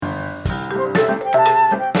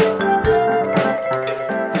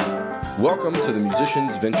Welcome to the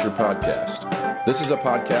Musicians Venture Podcast. This is a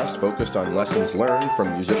podcast focused on lessons learned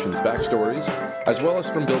from musicians' backstories, as well as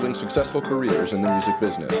from building successful careers in the music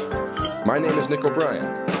business. My name is Nick O'Brien,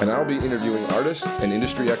 and I'll be interviewing artists and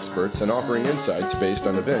industry experts and offering insights based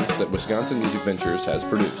on events that Wisconsin Music Ventures has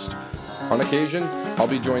produced. On occasion, I'll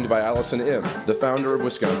be joined by Allison Im, the founder of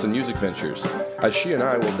Wisconsin Music Ventures, as she and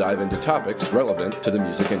I will dive into topics relevant to the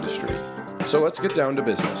music industry. So let's get down to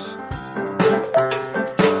business.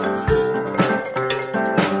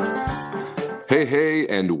 Hey,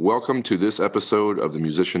 and welcome to this episode of the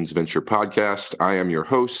Musicians Venture Podcast. I am your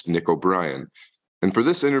host, Nick O'Brien. And for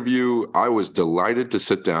this interview, I was delighted to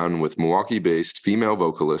sit down with Milwaukee-based female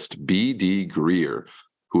vocalist B.D. Greer,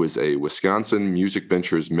 who is a Wisconsin Music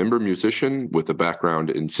Ventures member musician with a background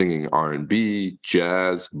in singing R&B,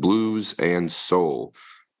 jazz, blues, and soul.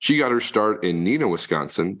 She got her start in Neenah,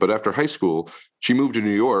 Wisconsin, but after high school, she moved to New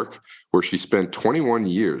York, where she spent 21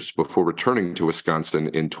 years before returning to Wisconsin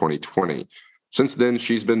in 2020. Since then,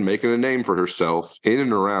 she's been making a name for herself in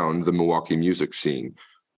and around the Milwaukee music scene.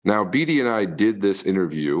 Now, BD and I did this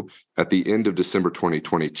interview at the end of December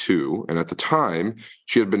 2022, and at the time,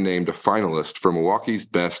 she had been named a finalist for Milwaukee's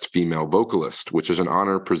Best Female Vocalist, which is an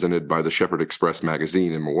honor presented by the Shepherd Express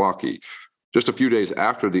magazine in Milwaukee. Just a few days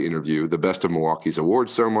after the interview, the Best of Milwaukee's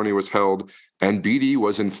awards ceremony was held, and BD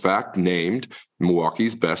was in fact named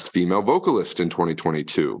Milwaukee's Best Female Vocalist in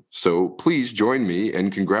 2022. So please join me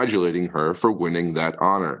in congratulating her for winning that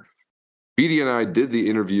honor. BD and I did the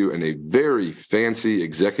interview in a very fancy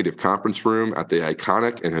executive conference room at the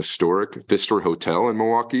iconic and historic Pfister Hotel in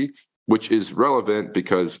Milwaukee, which is relevant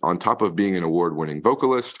because on top of being an award-winning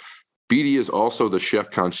vocalist, BD is also the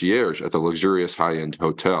chef concierge at the luxurious high-end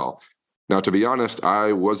hotel. Now, to be honest,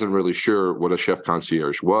 I wasn't really sure what a chef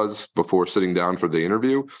concierge was before sitting down for the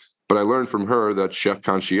interview, but I learned from her that chef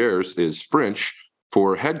concierge is French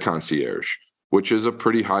for head concierge, which is a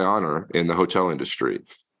pretty high honor in the hotel industry.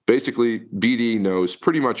 Basically, BD knows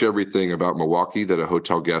pretty much everything about Milwaukee that a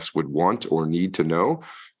hotel guest would want or need to know,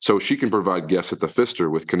 so she can provide guests at the Pfister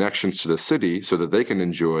with connections to the city so that they can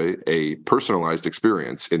enjoy a personalized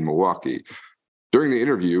experience in Milwaukee. During the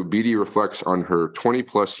interview, BD reflects on her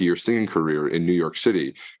 20-plus year singing career in New York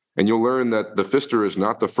City, and you'll learn that the Pfister is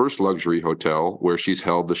not the first luxury hotel where she's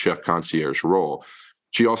held the chef concierge role.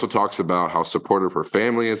 She also talks about how supportive her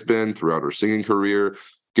family has been throughout her singing career,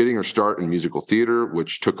 getting her start in musical theater,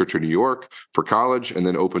 which took her to New York for college and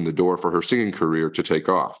then opened the door for her singing career to take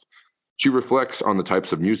off. She reflects on the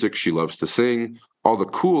types of music she loves to sing, all the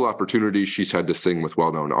cool opportunities she's had to sing with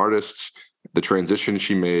well-known artists, the transition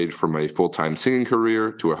she made from a full-time singing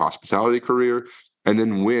career to a hospitality career, and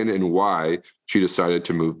then when and why she decided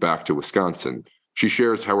to move back to Wisconsin. She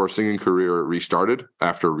shares how her singing career restarted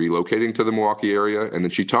after relocating to the Milwaukee area, and then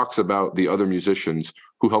she talks about the other musicians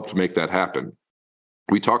who helped make that happen.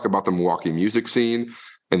 We talk about the Milwaukee music scene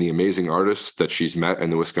and the amazing artists that she's met in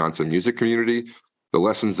the Wisconsin music community, the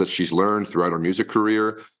lessons that she's learned throughout her music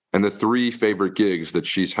career, and the 3 favorite gigs that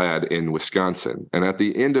she's had in Wisconsin. And at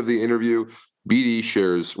the end of the interview, BD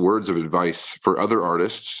shares words of advice for other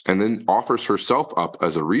artists and then offers herself up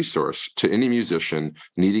as a resource to any musician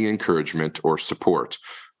needing encouragement or support.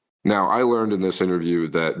 Now, I learned in this interview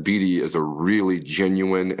that BD is a really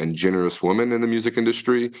genuine and generous woman in the music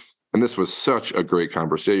industry, and this was such a great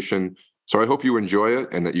conversation. So I hope you enjoy it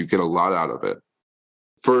and that you get a lot out of it.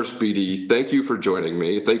 First, BD, thank you for joining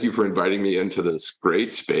me. Thank you for inviting me into this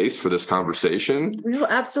great space for this conversation. Well,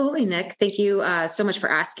 absolutely, Nick. Thank you so much for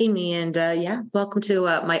asking me. And welcome to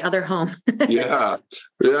my other home. Yeah.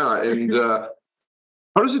 And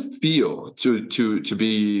how does it feel to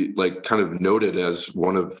be like kind of noted as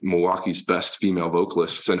one of Milwaukee's best female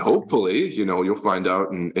vocalists? And hopefully, you'll find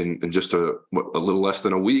out in just a little less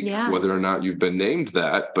than a week whether or not you've been named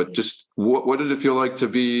that. But just what did it feel like to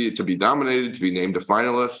be nominated, to be named a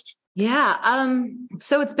finalist? Yeah.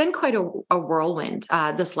 So it's been quite a whirlwind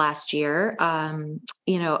this last year.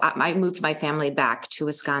 I moved my family back to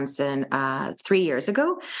Wisconsin 3 years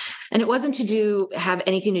ago, and it wasn't have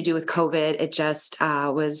anything to do with COVID. It just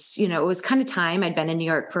was, it was kind of time. I'd been in New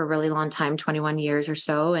York for a really long time, 21 years or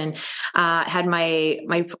so, and had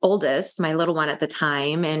my oldest, my little one at the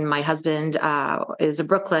time, and my husband is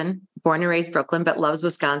born and raised Brooklyn, but loves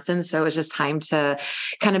Wisconsin. So it was just time to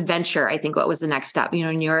kind of venture. I think what was the next step? New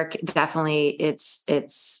York, definitely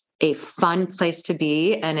it's a fun place to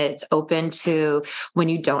be, and it's open to when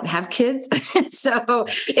you don't have kids. So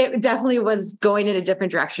it definitely was going in a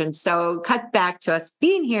different direction. So cut back to us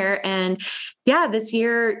being here. And yeah, this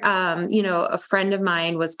year, a friend of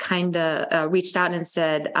mine was kind of reached out and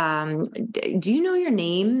said, do you know your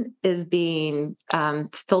name is being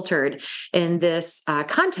filtered in this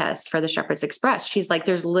contest for the Shepherd's Express? She's like,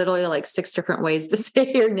 there's literally like 6 different ways to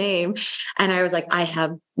say your name. And I was like, I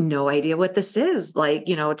have no idea what this is. Like,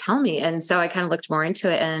 tell me. And so I kind of looked more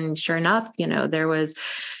into it. And sure enough, there was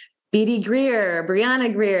B.D. Greer,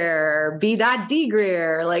 Brianna Greer, B.D.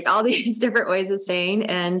 Greer, like all these different ways of saying.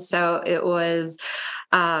 And so it was,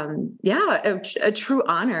 a true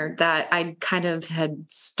honor that I kind of had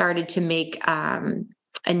started to make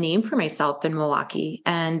a name for myself in Milwaukee,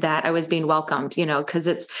 and that I was being welcomed,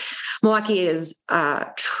 because Milwaukee is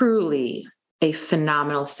truly a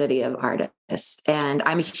phenomenal city of artists. And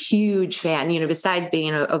I'm a huge fan, besides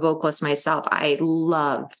being a vocalist myself, I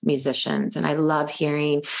love musicians and I love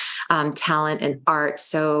hearing talent and art.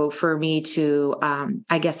 So for me to,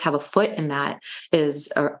 I guess, have a foot in that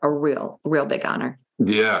is a real big honor.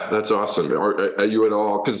 Yeah, that's awesome. Are you at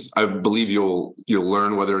all? Because I believe you'll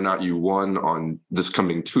learn whether or not you won on this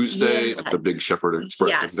coming Tuesday at the Big Shepherd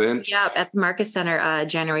Express event. Yeah, at the Marcus Center,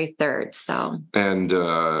 January 3rd. So, and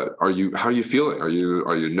how are you feeling? Are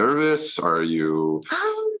you nervous? Are you?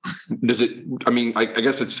 Does it? I mean, I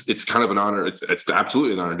guess it's kind of an honor. It's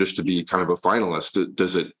absolutely an honor just to be kind of a finalist.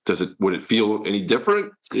 Does it? Would it feel any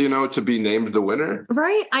different? To be named the winner?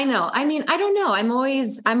 Right. I know. I mean, I don't know.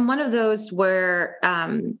 I'm one of those where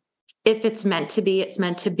if it's meant to be, it's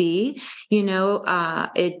meant to be.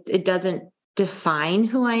 It doesn't define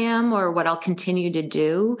who I am or what I'll continue to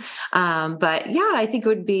do. But yeah, I think it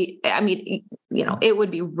would be, it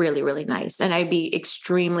would be really, really nice. And I'd be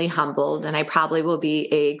extremely humbled, and I probably will be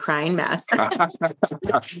a crying mess.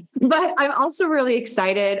 But I'm also really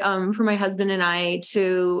excited for my husband and I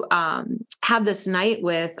to have this night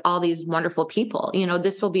with all these wonderful people.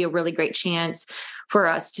 This will be a really great chance for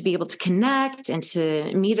us to be able to connect and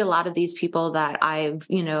to meet a lot of these people that I've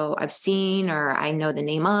seen or I know the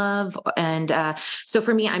name of. And so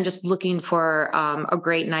for me, I'm just looking for a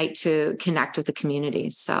great night to connect with the community.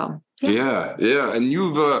 So yeah. And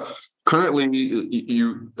you've currently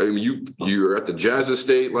you're at the Jazz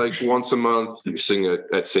Estate like once a month. You sing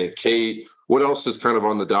at St. Kate. What else is kind of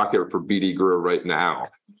on the docket for B.D. Greer right now?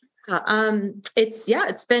 It's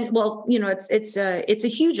a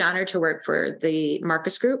huge honor to work for the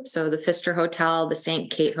Marcus Group. So the Pfister Hotel, the St.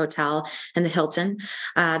 Kate Hotel, and the Hilton,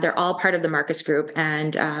 they're all part of the Marcus Group.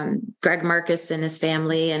 And Greg Marcus and his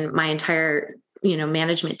family and my entire,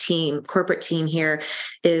 management team, corporate team here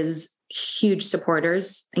is huge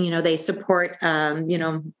supporters. They support,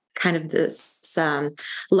 kind of this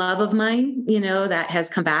love of mine, that has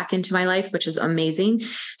come back into my life, which is amazing.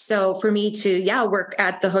 So for me to, work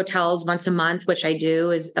at the hotels once a month, which I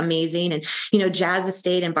do, is amazing. And, Jazz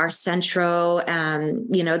Estate and Bar Centro,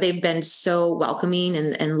 they've been so welcoming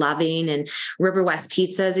and loving. And River West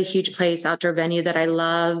Pizza is a huge place, outdoor venue that I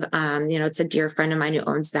love. It's a dear friend of mine who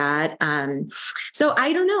owns that. So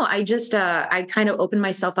I don't know. I just, I kind of open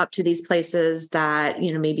myself up to these places that,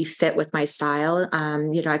 maybe fit with my style.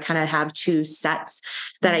 I kind of have 2 sets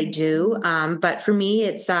that I do. But for me,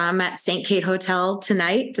 it's at St. Kate Hotel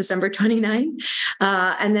tonight, December 29th.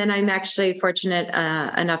 And then I'm actually fortunate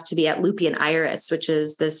enough to be at Loopy and Iris, which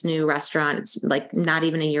is this new restaurant. It's like not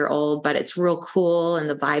even a year old, but it's real cool. And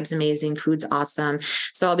the vibe's amazing. Food's awesome.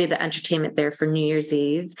 So I'll be the entertainment there for New Year's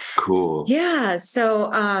Eve. Cool. Yeah.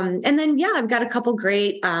 So, and then, I've got a couple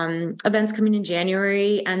great events coming in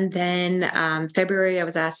January. And then February, I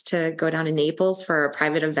was asked to go down to Naples for a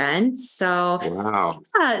private event. So, wow.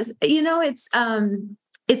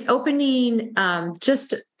 It's opening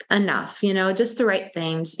just enough, just the right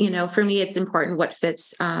things. For me, it's important what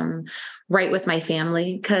fits right with my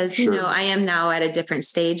family, because, Sure. I am now at a different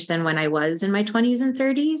stage than when I was in my 20s and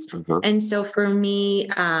 30s. Uh-huh. And so for me,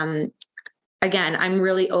 again, I'm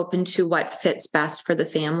really open to what fits best for the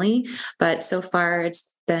family. But so far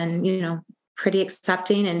it's been, pretty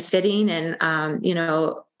accepting and fitting. And,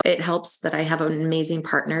 it helps that I have an amazing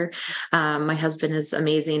partner. My husband is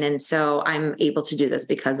amazing. And so I'm able to do this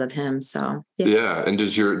because of him. So, yeah. And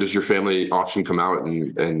does your family often come out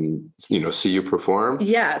and see you perform?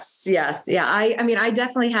 Yes. Yeah. I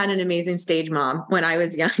definitely had an amazing stage mom when I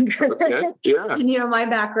was younger. Okay. Yeah. And, my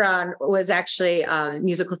background was actually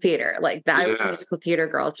musical theater, like that. I was a musical theater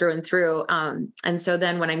girl through and through. And so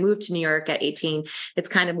then when I moved to New York at 18, it's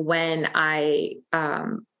kind of when I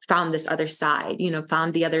found this other side,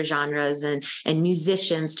 found the other genres and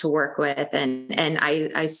musicians to work with. And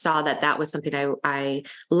I saw that was something I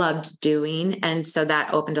loved doing. And so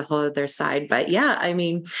that opened a whole other side. But yeah, I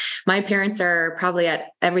mean, my parents are probably at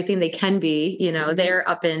everything they can be, they're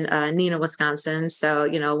up in Neenah, Wisconsin. So,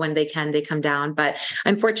 when they can, they come down. But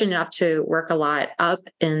I'm fortunate enough to work a lot up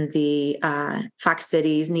in the Fox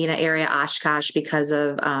Cities, Neenah area, Oshkosh, because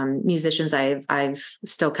of musicians I've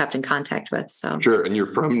still kept in contact with. So sure. And you're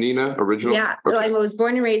from Neenah originally? Yeah. Okay. I was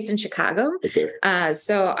born and raised in Chicago. Okay.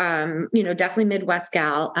 So definitely Midwest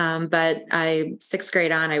gal. But sixth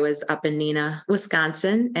grade on, I was up in Neenah,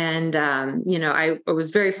 Wisconsin. And, I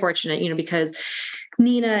was very fortunate, because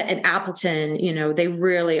Neenah and Appleton, they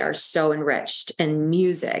really are so enriched in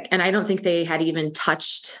music. And I don't think they had even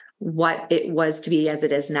touched what it was to be as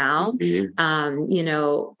it is now.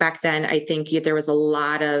 Mm-hmm. Back then, I think there was a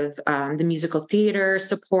lot of the musical theater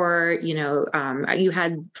support. You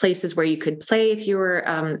had places where you could play if you were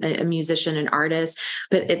a musician, an artist,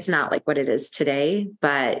 but it's not like what it is today.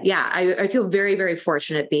 But yeah, I feel very, very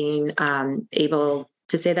fortunate being able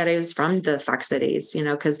to say that I was from the Fox Cities,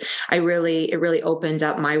 because it really opened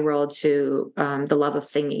up my world to the love of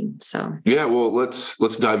singing. So yeah, well, let's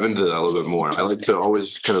dive into that a little bit more. I like to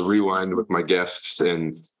always kind of rewind with my guests,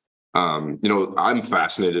 and I'm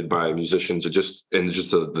fascinated by musicians just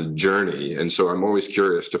the journey, and so I'm always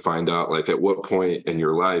curious to find out, like, at what point in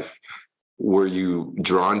your life were you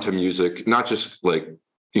drawn to music, not just like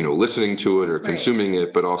listening to it or consuming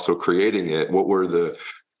it, but also creating it? What were the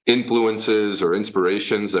influences or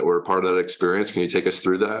inspirations that were part of that experience? Can you take us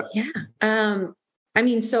through that? Yeah. I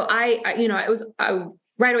mean, so I was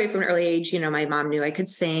right away from an early age, my mom knew I could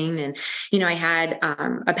sing, and, I had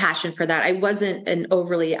a passion for that. I wasn't an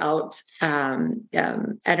overly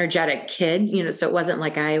energetic kid, so it wasn't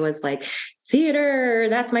like I was like, theater,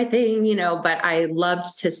 that's my thing, but I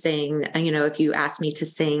loved to sing. If you asked me to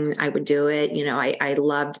sing, I would do it. I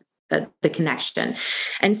loved the connection.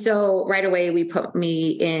 And so right away we put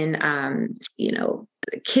me in,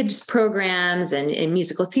 kids programs and in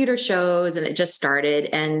musical theater shows, and it just started.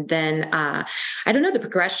 And then, I don't know, the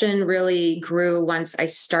progression really grew once I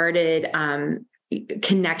started,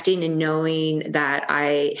 connecting and knowing that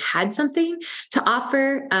I had something to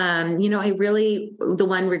offer. The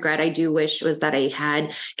one regret I do wish was that I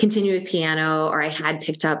had continued with piano, or I had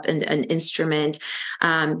picked up an instrument,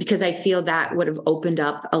 because I feel that would have opened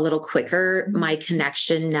up a little quicker my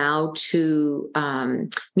connection now to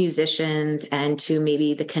musicians and to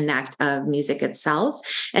maybe the connect of music itself,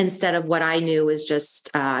 instead of what I knew was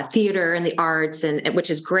just theater and the arts, and which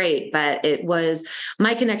is great, but it was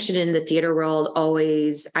my connection in the theater world.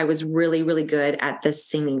 I was really, really good at the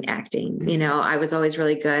singing acting. I was always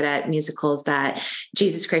really good at musicals, that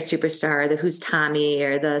Jesus Christ Superstar, the Who's Tommy,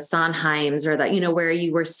 or the Sondheims, or that, where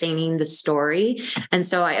you were singing the story. And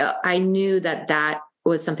so I knew that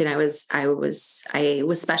was something I was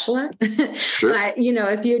special at. Sure. But,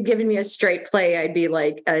 if you had given me a straight play, I'd be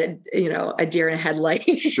like a deer in a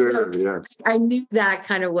headlight. Sure. Yeah. I knew that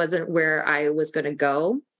kind of wasn't where I was going to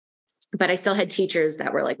go. But I still had teachers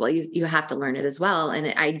that were like, well, you have to learn it as well.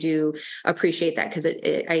 And I do appreciate that, because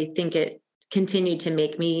I think it continued to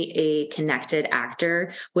make me a connected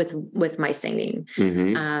actor with my singing.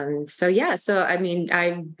 Mm-hmm. So I mean,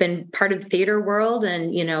 I've been part of the theater world,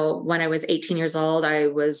 and when I was 18 years old, I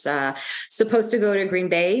was supposed to go to Green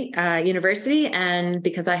Bay University, and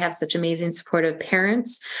because I have such amazing supportive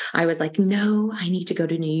parents, I was like, no, I need to go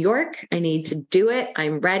to New York. I need to do it.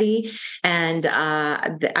 I'm ready. And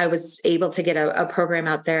I was able to get a program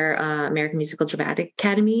out there, American Musical Dramatic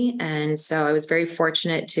Academy, and so I was very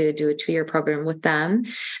fortunate to do a 2-year program with them,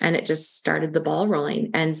 and it just started the ball rolling.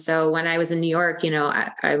 And so when I was in New York,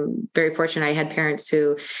 I'm very fortunate. I had parents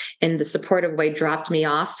who, in the supportive way, dropped me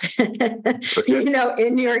off,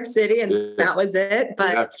 in New York City, and that was it.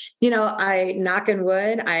 But, I, knock on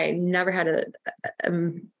wood, I never had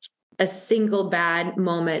a single bad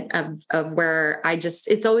moment of where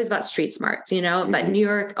it's always about street smarts, mm-hmm. But New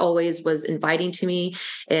York always was inviting to me.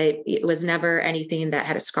 It was never anything that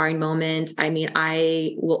had a scarring moment. I mean,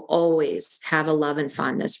 I will always have a love and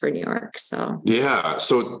fondness for New York. So, yeah.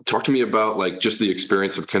 So talk to me about like just the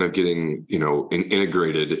experience of kind of getting,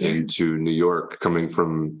 integrated into New York, coming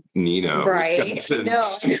from Neenah, right? Wisconsin.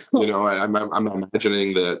 No. I'm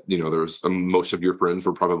imagining that, there's most of your friends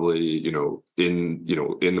were probably, in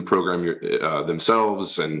the program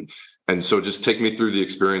themselves, and so just take me through the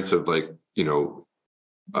experience of like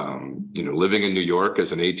living in New York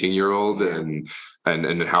as an 18-year-old, and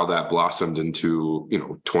how that blossomed into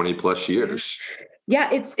 20 plus years. Yeah,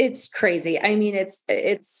 it's crazy. I mean,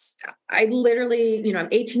 I literally, I'm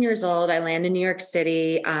 18 years old. I land in New York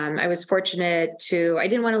City. I was fortunate I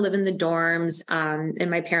didn't want to live in the dorms. And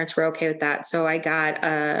my parents were okay with that. So I got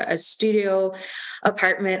a studio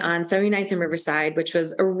apartment on 79th and Riverside, which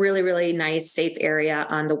was a really, really nice, safe area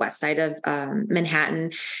on the west side of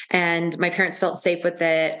Manhattan. And my parents felt safe with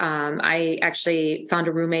it. I actually found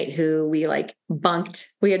a roommate who we bunked.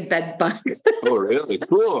 We had bed bunks. Oh, really?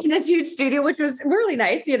 Cool. In this huge studio, which was really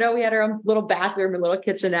nice. We had our own little bathroom and little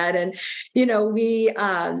kitchenette. And,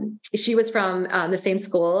 she was from the same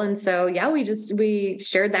school. And so, yeah, we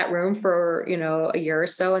shared that room for, a year or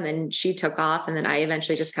so. And then she took off. And then I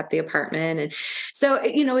eventually just kept the apartment. And so,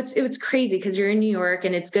 it was crazy because you're in New York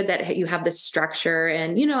and it's good that you have this structure.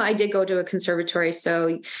 And, I did go to a conservatory.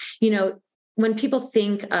 So, when people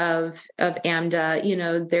think of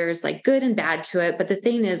AMDA, there's good and bad to it. But the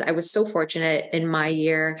thing is, I was so fortunate in my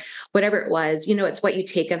year, whatever it was, it's what you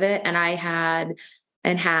take of it. And I had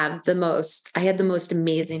the most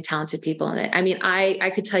amazing, talented people in it. I mean,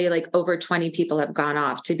 I could tell you over 20 people have gone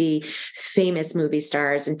off to be famous movie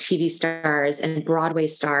stars and TV stars and Broadway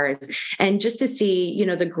stars. And just to see,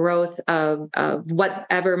 the growth of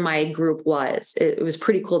whatever my group was, it was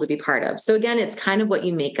pretty cool to be part of. So again, it's kind of what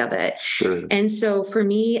you make of it. Sure. And so for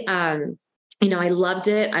me, I loved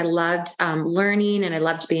it. I loved learning and I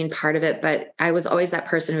loved being part of it. But I was always that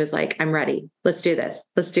person who was like, I'm ready. Let's do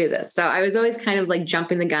this. Let's do this. So I was always kind of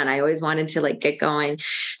jumping the gun. I always wanted to get going.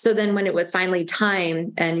 So then when it was finally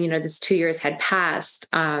time and, this 2 years had passed,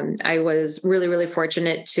 I was really, really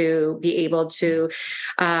fortunate to be able to,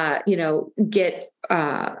 get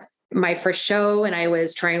my first show, and I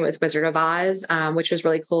was touring with Wizard of Oz, which was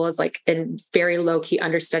really cool. It's a very low key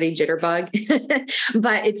understudy jitterbug,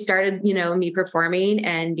 but it started, me performing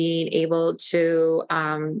and being able to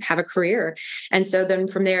have a career. And so then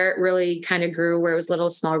from there, it really kind of grew where it was little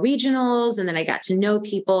small regionals. And then I got to know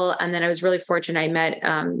people. And then I was really fortunate. I met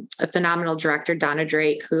a phenomenal director, Donna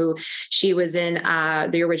Drake, who she was in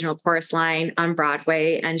the original Chorus Line on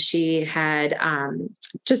Broadway. And she had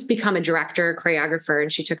just become a director, choreographer,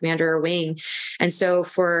 and she took me under her wing. And so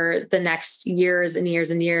for the next years and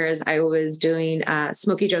years and years, I was doing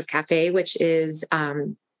Smokey Joe's Cafe, which is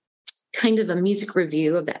kind of a music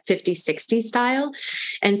review of that 50s, 60s style.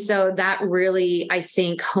 And so that really, I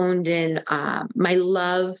think, honed in my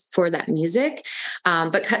love for that music,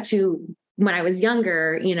 but cut to when I was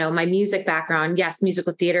younger, my music background, yes,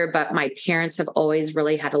 musical theater, but my parents have always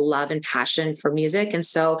really had a love and passion for music. And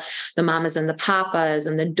so the Mamas and the Papas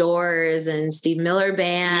and the Doors and Steve Miller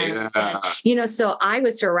Band, and, so I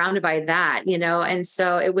was surrounded by that, and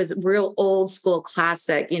so it was real old school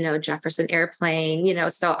classic, Jefferson Airplane,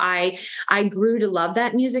 so I grew to love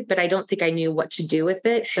that music, but I don't think I knew what to do with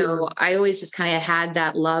it. So I always just kind of had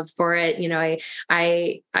that love for it.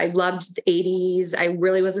 I loved the 80s. I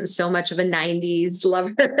really wasn't so much of a 90s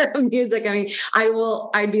lover of music. I mean,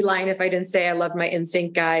 I'd be lying if I didn't say I loved my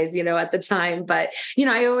NSYNC guys, at the time, but,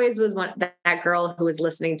 I always was that girl who was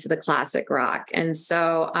listening to the classic rock. And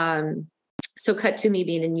so, so cut to me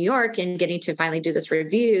being in New York and getting to finally do this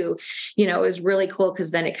review, it was really cool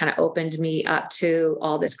because then it kind of opened me up to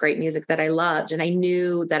all this great music that I loved. And I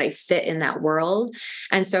knew that I fit in that world.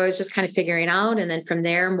 And so I was just kind of figuring out. And then from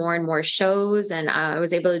there, more and more shows. And I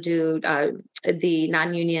was able to do the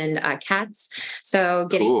non-union cats. So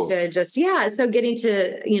getting to getting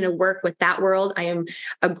to, work with that world. I am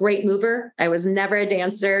a great mover. I was never a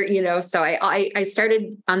dancer, so I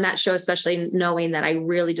started on that show, especially knowing that I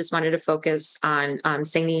really just wanted to focus on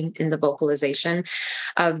singing in the vocalization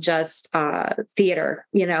of just theater,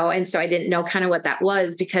 and so I didn't know kind of what that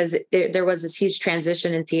was because there was this huge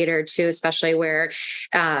transition in theater too, especially where,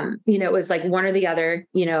 it was one or the other,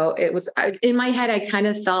 it was in my head, I kind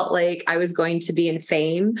of felt like I was going to be in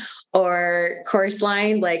Fame or Chorus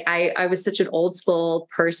Line. I was such an old school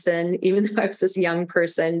person, even though I was this young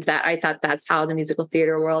person, that I thought that's how the musical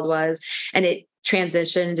theater world was. And it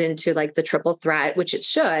transitioned into the triple threat, which it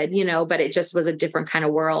should, but it just was a different kind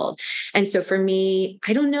of world. And so for me,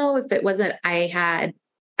 I don't know if it wasn't, I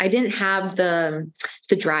didn't have the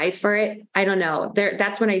drive for it. I don't know.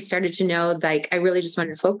 That's when I started to know, I really just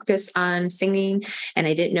wanted to focus on singing. And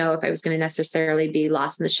I didn't know if I was going to necessarily be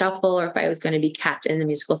lost in the shuffle or if I was going to be kept in the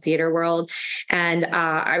musical theater world. And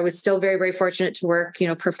I was still very, very fortunate to work,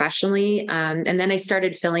 professionally. And then I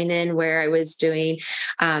started filling in where I was doing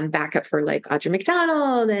backup for Audra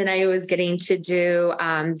McDonald. And I was getting to do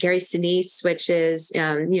Gary Sinise, which is,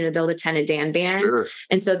 the Lieutenant Dan band. Sure.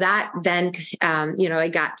 And so that then, I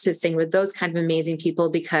got got to sing with those kind of amazing people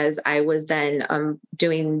because I was then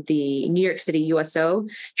doing the New York City USO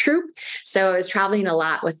troupe. So I was traveling a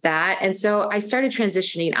lot with that. And so I started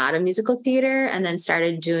transitioning out of musical theater and then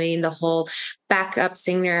started doing the whole backup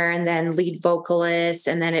singer and then lead vocalist.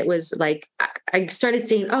 And then it was like, I started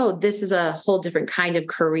seeing, oh, this is a whole different kind of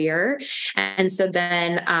career. And so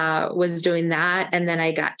then was doing that. And then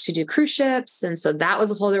I got to do cruise ships. And so that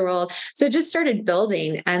was a whole other world. So it just started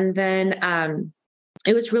building. And then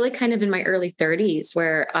it was really kind of in my early 30s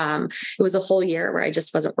where it was a whole year where I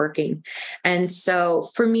just wasn't working. And so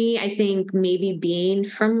for me, I think maybe being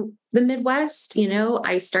from the Midwest,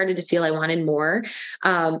 I started to feel I wanted more.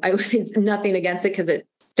 I was nothing against it because it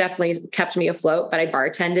definitely kept me afloat, but I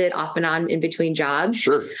bartended off and on in between jobs.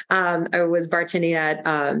 Sure. I was bartending at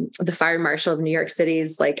the Fire Marshal of New York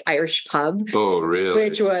City's like Irish pub. Oh, really?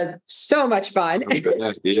 Which was so much fun.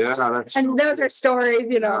 Yeah. And those are stories,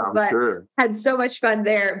 but sure. Had so much fun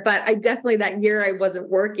there. But I definitely, that year I wasn't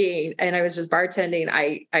working and I was just bartending.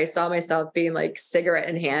 I saw myself being like cigarette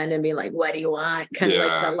in hand and being like, what do you want? Kind of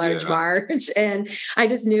like that large march. And I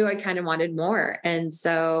just knew I kind of wanted more. And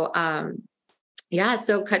so,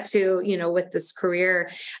 so cut to, with this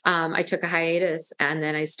career, I took a hiatus and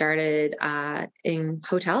then I started in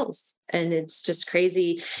hotels and it's just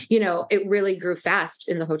crazy. It really grew fast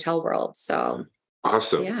in the hotel world. So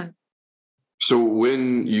awesome. Yeah. So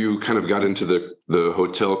when you kind of got into the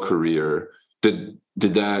hotel career, did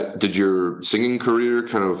your singing career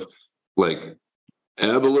kind of like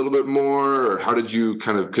ebb a little bit more, or how did you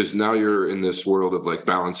kind of, because now you're in this world of like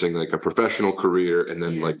balancing like a professional career and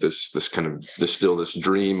then like this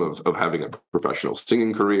dream of having a professional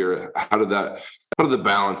singing career? How did the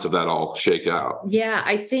balance of that all shake out? Yeah,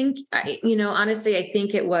 I think, honestly, I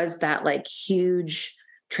think it was that like huge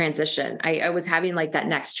transition. I was having like that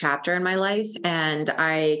next chapter in my life. And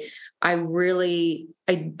I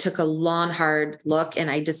took a long, hard look and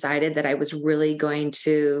I decided that I was really going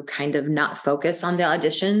to kind of not focus on the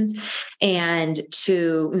auditions and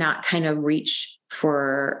to not kind of reach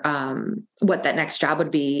for what that next job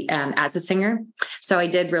would be as a singer. So I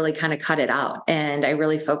did really kind of cut it out and I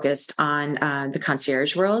really focused on the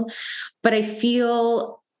concierge world. But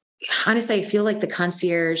honestly, I feel like the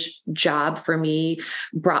concierge job for me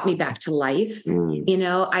brought me back to life.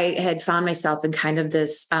 I had found myself in kind of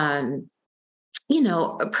this,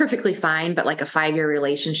 perfectly fine, but like a 5-year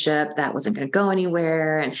relationship that wasn't going to go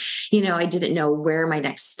anywhere. And, I didn't know where my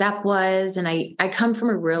next step was. And I come from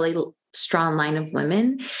a really strong line of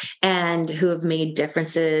women and who have made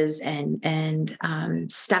differences and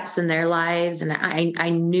steps in their lives. And I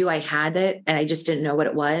knew I had it and I just didn't know what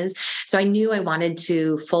it was. So I knew I wanted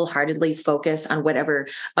to full-heartedly focus on whatever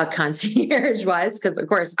a concierge was. Cause of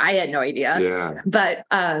course I had no idea, but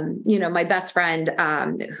my best friend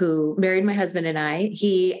who married my husband and I,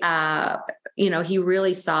 he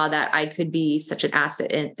really saw that I could be such an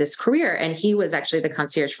asset in this career. And he was actually the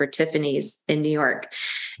concierge for Tiffany's in New York.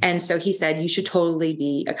 And so he said, you should totally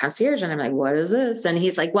be a concierge. And I'm like, what is this? And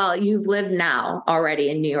he's like, well, you've lived now already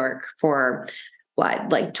in New York for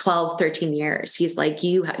like 12, 13 years. He's like,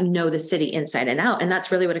 you know the city inside and out. And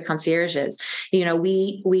that's really what a concierge is.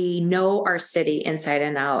 We know our city inside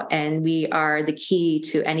and out, and we are the key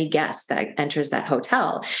to any guest that enters that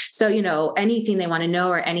hotel. So, anything they want to know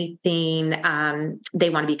or anything they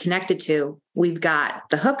want to be connected to, we've got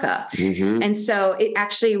the hookup. Mm-hmm. And so it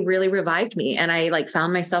actually really revived me. And I like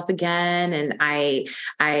found myself again. And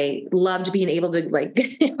I loved being able to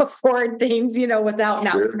like afford things, without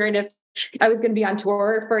not wondering if I was going to be on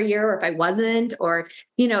tour for a year or if I wasn't, or,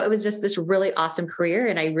 it was just this really awesome career.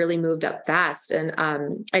 And I really moved up fast. And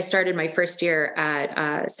I started my first year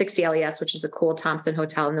at 60 LES, which is a cool Thompson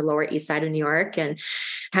hotel in the Lower East Side of New York, and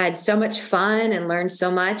had so much fun and learned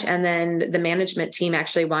so much. And then the management team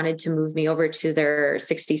actually wanted to move me over to their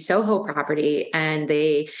 60 Soho property, and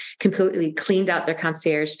they completely cleaned out their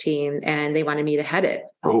concierge team and they wanted me to head it.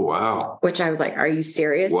 Oh, wow. Which I was like, are you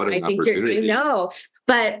serious? What an opportunity.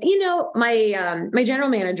 But my general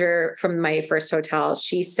manager from my first hotel,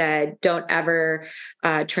 she said, don't ever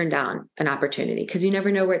turn down an opportunity because you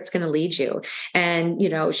never know where it's going to lead you. And,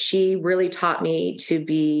 she really taught me to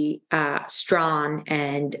be strong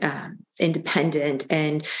and independent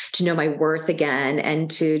and to know my worth again,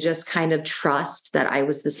 and to just kind of trust that I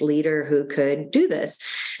was this leader who could do this.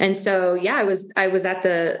 And so, I was at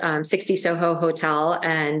the 60 Soho hotel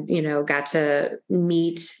and, got to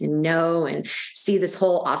meet and know and see this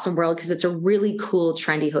whole awesome world because it's a really cool,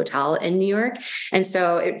 trendy hotel in New York. And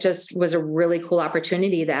so it just was a really cool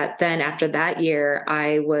opportunity that then after that year,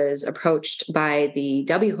 I was approached by the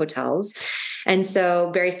W hotels. And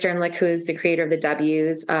so Barry Sternlick, who is the creator of the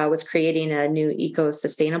W's, was creating creating a new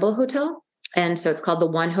eco-sustainable hotel. And so it's called the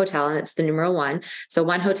One Hotel, and it's the numeral one. So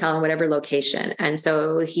one hotel in whatever location. And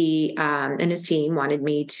so he and his team wanted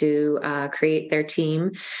me to create their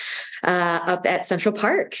team up at Central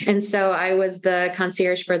Park. And so I was the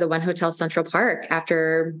concierge for the One Hotel Central Park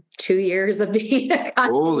after 2 years of being a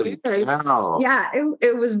concierge. Holy cow. Yeah,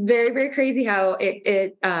 it was very, very crazy how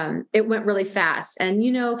it went really fast. And,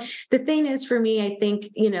 the thing is for me, I think,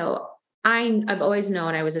 I've always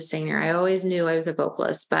known I was a singer. I always knew I was a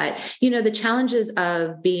vocalist, but the challenges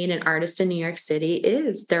of being an artist in New York City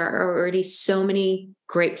is there are already so many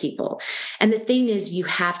great people. And the thing is, you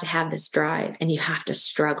have to have this drive and you have to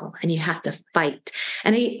struggle and you have to fight.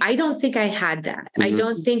 And I don't think I had that. I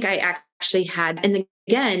don't think I actually had. And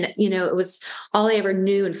again, it was all I ever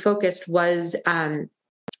knew and focused was,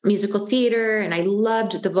 musical theater, and I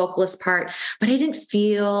loved the vocalist part, but I didn't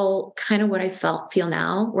feel kind of what I feel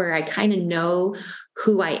now, where I kind of know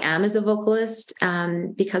who I am as a vocalist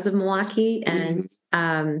because of Milwaukee. And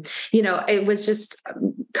it was just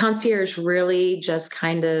concierge really just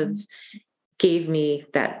kind of gave me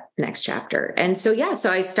that next chapter. And so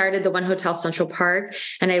I started the One Hotel Central Park,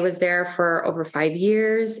 and I was there for over 5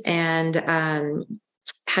 years, and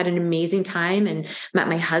had an amazing time and met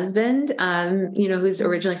my husband, who's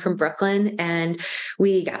originally from Brooklyn, and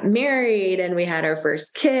we got married and we had our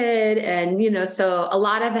first kid. And, so a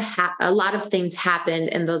lot of things happened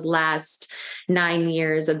in those last 9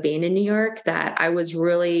 years of being in New York that I was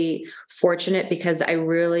really fortunate because I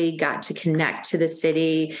really got to connect to the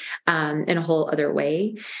city in a whole other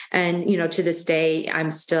way. And, to this day, I'm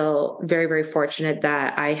still very, very fortunate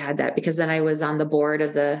that I had that, because then I was on the board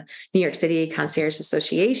of the New York City Concierge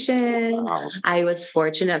Association. Wow. I was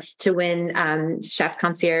fortunate to win Chef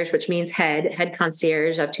Concierge, which means head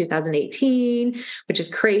concierge of 2018, which is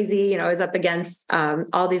crazy. I was up against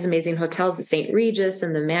all these amazing hotels, the St. Regis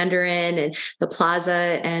and the Mandarin and the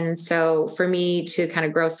Plaza. And so for me to kind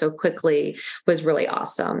of grow so quickly was really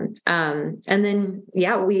awesome. And then,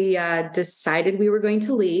 we decided we were going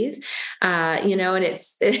to leave, and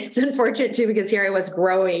it's unfortunate too, because here I was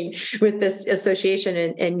growing with this association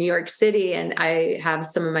in New York City, and I have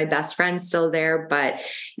some of my best friends still there. But,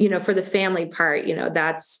 for the family part,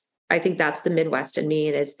 I think that's the Midwest in me,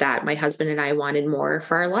 and is that my husband and I wanted more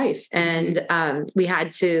for our life. And we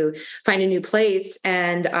had to find a new place,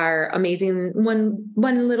 and our amazing one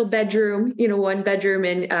little bedroom, one bedroom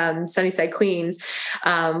in Sunnyside, Queens,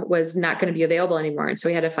 was not going to be available anymore. And so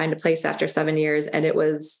we had to find a place after 7 years, and it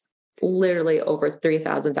was literally over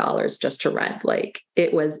 $3,000 just to rent. Like,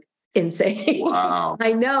 it was insane. Wow.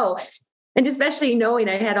 I know. And especially knowing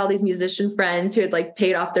I had all these musician friends who had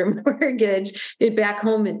paid off their mortgage back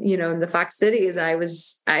home in the Fox Cities.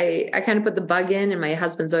 I kind of put the bug in, and my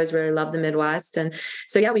husband's always really loved the Midwest. And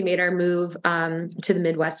so, we made our move to the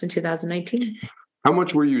Midwest in 2019. How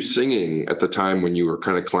much were you singing at the time when you were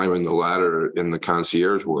kind of climbing the ladder in the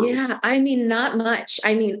concierge world? Yeah, not much.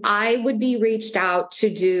 I would be reached out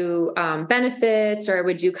to do benefits, or I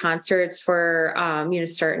would do concerts for,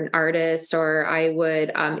 certain artists, or I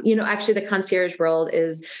would, actually the concierge world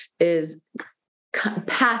is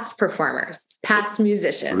past performers, past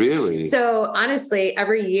musicians. Really? So honestly,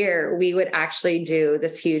 every year we would actually do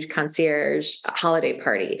this huge concierge holiday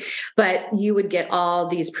party, but you would get all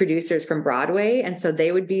these producers from Broadway. And so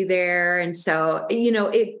they would be there. And so,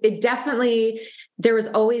 it definitely, there was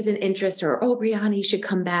always an interest, or, oh, Brianna, you should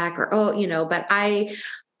come back, or, oh, but I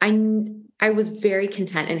was very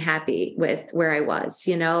content and happy with where I was,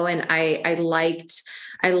 and I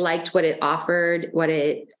liked what it offered, what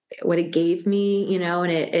it gave me,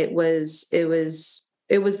 and it was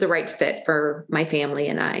the right fit for my family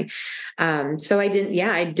and I. So I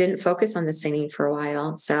didn't focus on the singing for a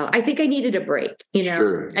while. So I think I needed a break,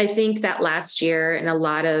 Sure. I think that last year, and a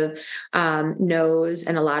lot of no's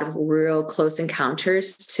and a lot of real close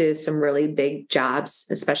encounters to some really big jobs,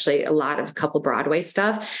 especially a couple Broadway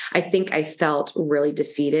stuff, I think I felt really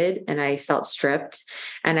defeated, and I felt stripped,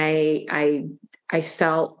 and I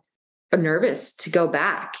felt nervous to go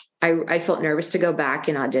back. I felt nervous to go back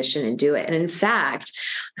and audition and do it. And in fact,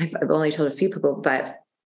 I've only told a few people, but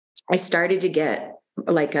I started to get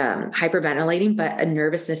hyperventilating, but a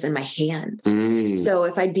nervousness in my hands. So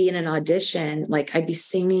if I'd be in an audition, I'd be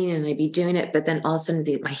singing and I'd be doing it, but then all of a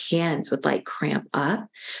sudden my hands would cramp up.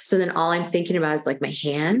 So then all I'm thinking about is my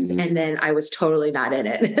hands. And then I was totally not in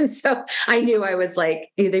it. And so I knew I was they'd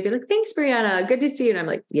be like, thanks, Brianna. Good to see you. And I'm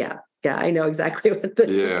like, yeah, I know exactly what this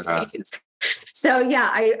means. So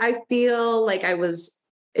I feel like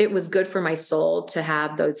it was good for my soul to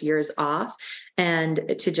have those years off,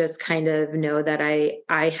 and to just kind of know that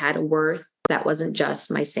I had a worth that wasn't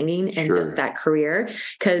just my singing and Sure. just that career.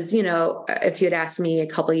 Because, if you'd asked me a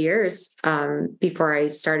couple of years before I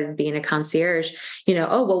started being a concierge,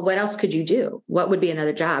 oh, well, what else could you do? What would be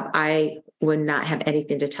another job? I would not have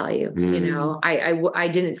anything to tell you. I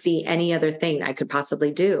didn't see any other thing I could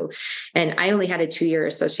possibly do. And I only had a 2-year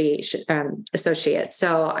associate.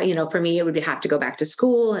 So, for me, it would have to go back to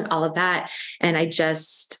school and all of that. And I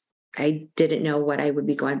didn't know what I would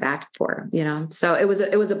be going back for, so it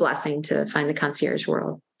was a blessing to find the concierge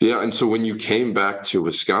world. Yeah. And so when you came back to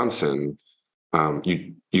Wisconsin,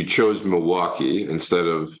 you chose Milwaukee instead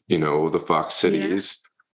of, the Fox Cities.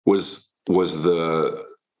 Obviously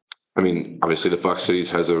the Fox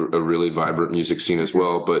Cities has a really vibrant music scene as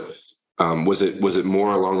well, but was it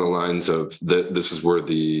more along the lines of this is where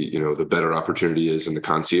the better opportunity is in the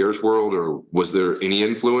concierge world, or was there any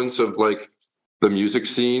influence of like the music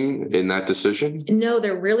scene in that decision? No,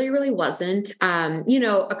 there really, really wasn't.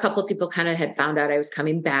 A couple of people kind of had found out I was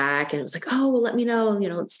coming back, and it was like, oh, well, let me know,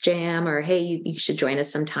 let's jam, or, hey, you should join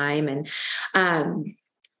us sometime. And,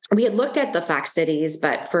 we had looked at the Fox Cities,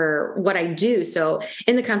 but for what I do, so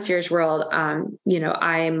in the concierge world,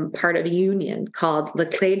 I'm part of a union called Le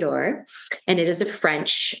Clé d'Or, and it is a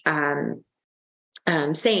French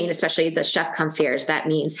saying, especially the chef concierge, that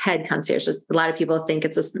means head concierge. A lot of people think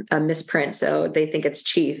it's a misprint, so they think it's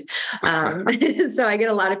chief. So I get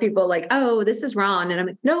a lot of people like, oh, this is wrong. And I'm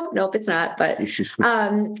like, nope, it's not. But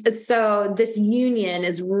so this union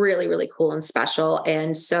is really, really cool and special.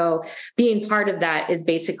 And so being part of that is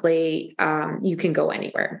basically you can go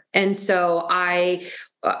anywhere. And so I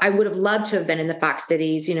would have loved to have been in the Fox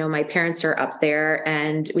Cities. My parents are up there,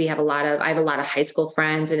 and I have a lot of high school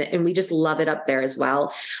friends, and we just love it up there as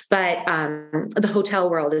well. But the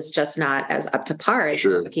hotel world is just not as up to par as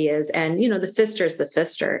Milwaukee is. And, the Pfister is the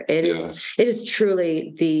Pfister. It is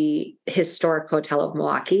truly the historic hotel of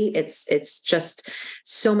Milwaukee. It's just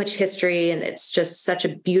so much history, and it's just such a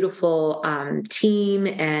beautiful team.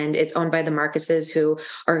 And it's owned by the Marcuses, who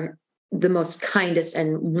are the most kindest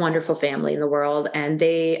and wonderful family in the world. And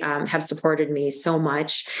they have supported me so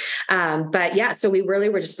much. But yeah, so we really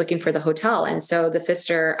were just looking for the hotel. And so the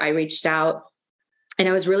Pfister, I reached out, and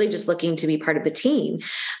I was really just looking to be part of the team.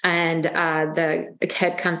 And the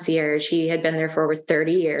head concierge, he had been there for over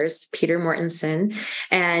 30 years, Peter Mortensen,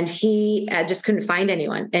 and he just couldn't find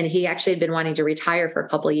anyone. And he actually had been wanting to retire for a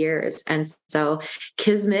couple of years. And so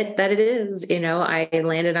kismet that it is, I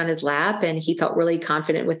landed on his lap, and he felt really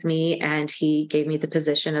confident with me, and he gave me the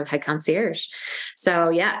position of head concierge. So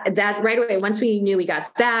yeah, that right away, once we knew we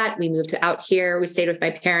got that, we moved out here. We stayed with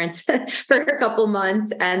my parents for a couple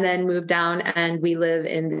months, and then moved down, and we live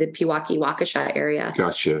in the Pewaukee, Waukesha area.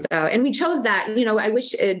 Gotcha. So, and we chose that, I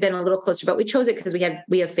wish it had been a little closer, but we chose it because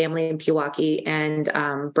we have family in Pewaukee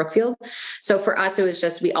and Brookfield. So for us, it was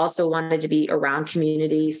just, we also wanted to be around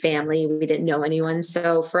community, family. We didn't know anyone.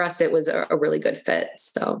 So for us, it was a really good fit.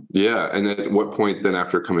 So. Yeah. And then at what point then,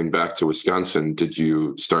 after coming back to Wisconsin, did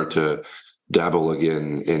you start to dabble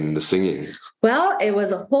again in the singing? Well, it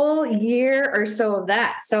was a whole year or so of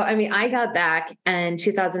that. So, I got back in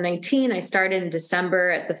 2019. I started in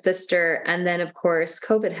December at the Pfister. And then, of course,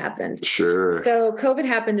 COVID happened. Sure. So COVID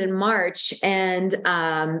happened in March. And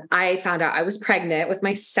I found out I was pregnant with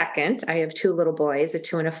my second. I have 2 little boys, a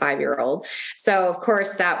 2 and a 5-year-old. So, of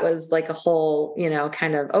course, that was like a whole,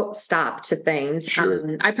 kind of, stop to things.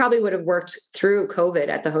 Sure. I probably would have worked through COVID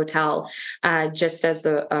at the hotel just as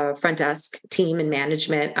the front desk team and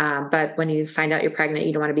management. But when you find out you're pregnant,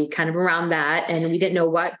 you don't want to be kind of around that. And we didn't know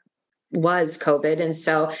what was COVID. And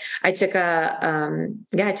so I took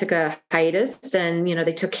a hiatus, and,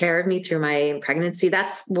 they took care of me through my pregnancy.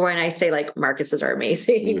 That's when I say like Marcuses are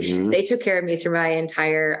amazing. Mm-hmm. They took care of me through my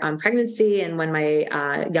entire pregnancy. And when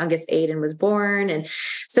my youngest Aiden was born. And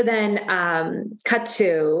so then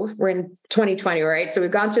we're in 2020, right? So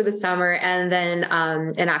we've gone through the summer, and then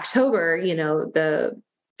in October,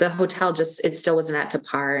 the hotel it still wasn't at to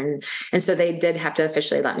par. And so they did have to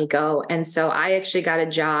officially let me go. And so I actually got a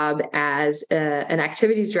job as an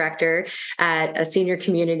activities director at a senior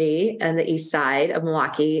community on the east side of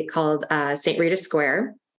Milwaukee called St. Rita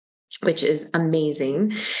Square, which is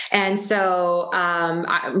amazing. And so, so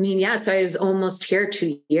I was almost here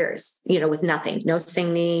 2 years, with nothing, no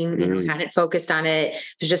singing, hadn't focused on it. It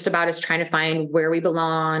was just about us trying to find where we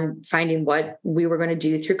belong, finding what we were going to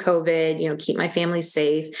do through COVID, keep my family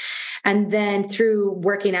safe. And then through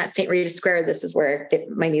working at St. Rita Square, this is where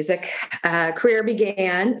my music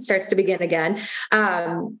career starts to begin again.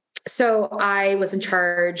 so I was in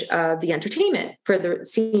charge of the entertainment for the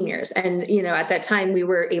seniors. And, at that time we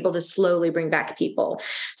were able to slowly bring back people.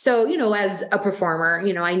 So, as a performer,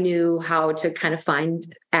 I knew how to kind of find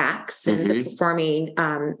acts in the performing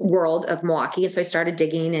world of Milwaukee. And so I started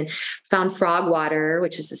digging and found Frogwater,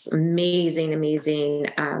 which is this amazing, amazing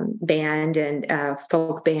band and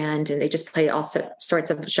folk band. And they just play all sorts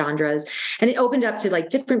of genres. And it opened up to like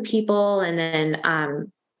different people. And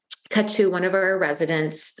then cut to one of our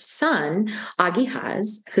residents' son, Augie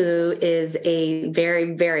Haas, who is a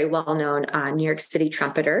very, very well-known New York City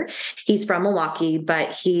trumpeter. He's from Milwaukee,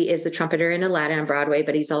 but he is the trumpeter in Aladdin on Broadway,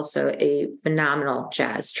 but he's also a phenomenal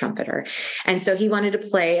jazz trumpeter. And so he wanted to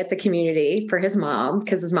play at the community for his mom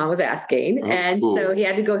because his mom was asking. So he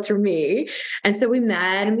had to go through me. And so we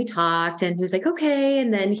met and we talked and he was like, okay.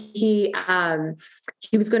 And then he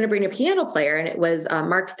was going to bring a piano player, and it was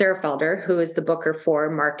Mark Thurfelder, who is the booker for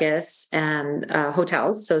Marcus and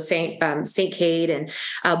hotels. So St. Cade and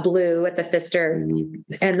Blue at the Pfister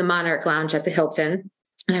and the Monarch Lounge at the Hilton.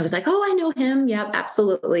 And I was like, oh, I know him. Yep,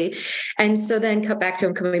 absolutely. And so then cut back to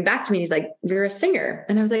him coming back to me. And he's like, you're a singer.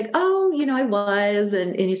 And I was like, oh, I was.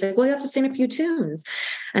 And he's like, well, you have to sing a few tunes.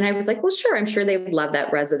 And I was like, well, sure. I'm sure they would love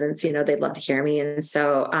that resonance. They'd love to hear me. And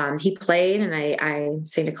so he played and I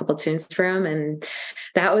sang a couple tunes for him. And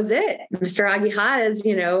that was it. Mr. Augie Haas,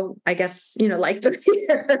 I guess, liked what he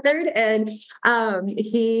heard. And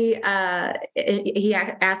he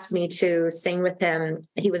asked me to sing with him.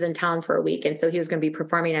 He was in town for a week. And so he was going to be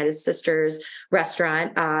performing at his sister's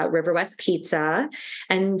restaurant, River West Pizza.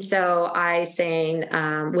 And so I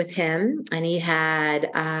sang with him, and he had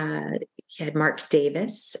Mark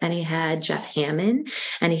Davis, and he had Jeff Hammond,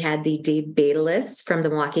 and he had the Dave Batalis from the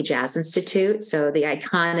Milwaukee Jazz Institute. So the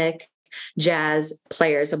iconic jazz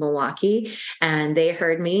players of Milwaukee. And they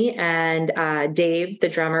heard me. And Dave, the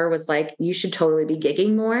drummer, was like, you should totally be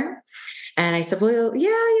gigging more. And I said, well, yeah,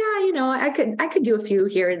 I could do a few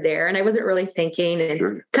here and there. And I wasn't really thinking.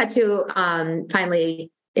 And cut to finally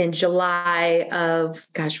in July of,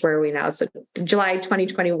 where are we now? So July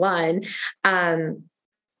 2021, I'm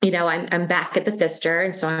back at the Pfister.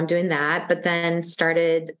 And so I'm doing that, but then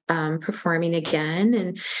started performing again.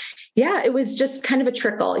 And yeah, it was just kind of a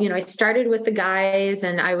trickle. I started with the guys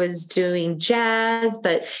and I was doing jazz,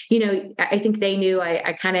 but, I think they knew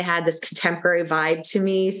I kind of had this contemporary vibe to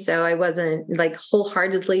me. So I wasn't like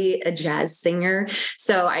wholeheartedly a jazz singer.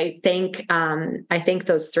 So I thank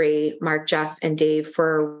those three, Mark, Jeff, and Dave,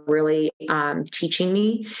 for really teaching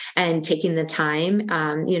me and taking the time.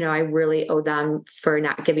 I really owe them for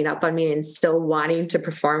not giving up on me and still wanting to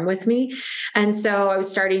perform with me. And so I was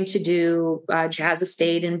starting to do Jazz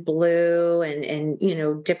Estate and Blue and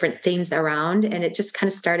different things around, and it just kind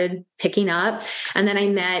of started picking up. And then I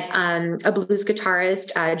met a blues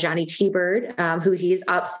guitarist, Johnny T-Bird, who he's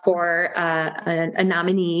up for a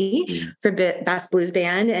nominee for Best Blues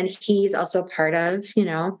Band, and he's also part of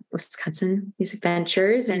Wisconsin Music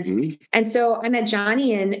Ventures, and so I met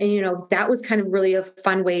Johnny, and that was kind of really a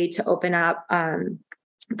fun way to open up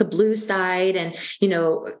the blues side and,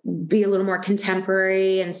 be a little more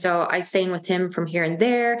contemporary. And so I sang with him from here and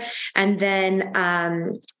there. And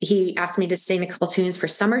then he asked me to sing a couple tunes for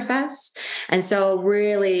Summerfest. And so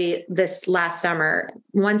really this last summer,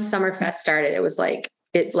 once Summerfest started, it was like,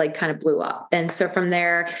 it kind of blew up. And so from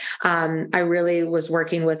there, I really was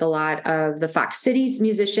working with a lot of the Fox Cities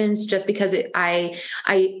musicians, just because I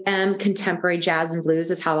am contemporary jazz and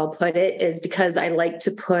blues is how I'll put it, is because I like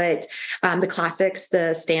to put the classics,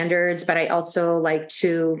 the standards, but I also like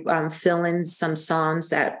to fill in some songs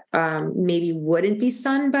that maybe wouldn't be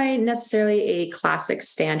sung by necessarily a classic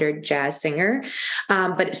standard jazz singer,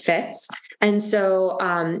 but it fits. And so,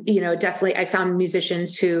 definitely I found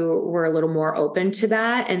musicians who were a little more open to that.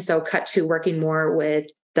 And so cut to working more with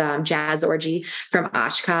the Jazz Orgy from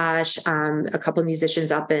Oshkosh, a couple of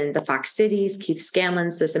musicians up in the Fox Cities, Keith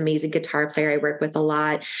Scanlon's this amazing guitar player I work with a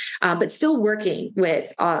lot, but still working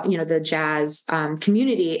with, the jazz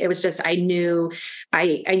community. It was just, I knew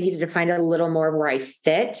I needed to find a little more where I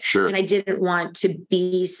fit. Sure. And I didn't want to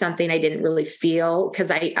be something I didn't really feel,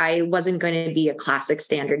 because I wasn't going to be a classic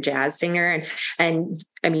standard jazz singer. And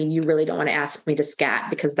I mean, you really don't want to ask me to scat,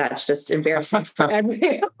 because that's just embarrassing for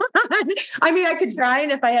everyone. I mean, I could try,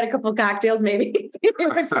 and if I had a couple of cocktails, maybe it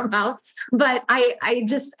would come out. But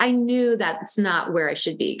I knew that's not where I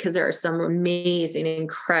should be, because there are some amazing,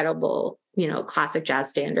 incredible, classic jazz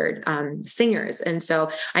standard singers. And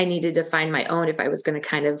so I needed to find my own if I was going to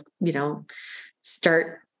kind of,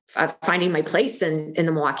 start finding my place in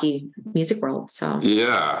the Milwaukee music world. So,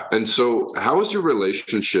 yeah. And so how has your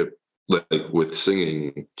relationship with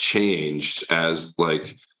singing changed as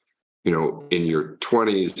in your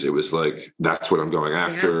 20s, it was like, that's what I'm going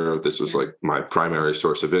after. This was like my primary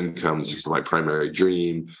source of income. This is my primary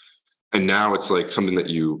dream. And now it's like something that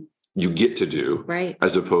you get to do, right,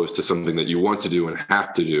 as opposed to something that you want to do and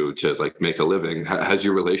have to do to like make a living. Has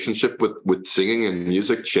your relationship with singing and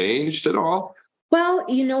music changed at all? Well,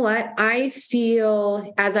 you know what? I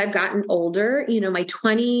feel as I've gotten older, my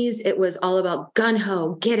 20s, it was all about gun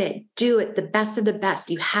ho, get it, do it, the best of the best.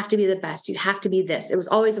 You have to be the best. You have to be this. It was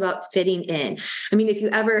always about fitting in. I mean, if you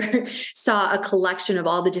ever saw a collection of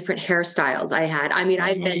all the different hairstyles I had, I mean,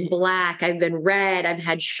 I've been black, I've been red, I've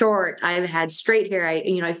had short, I've had straight hair.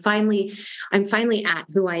 I'm finally at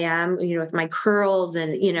who I am, with my curls.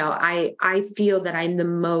 And, I feel that I'm the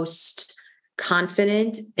most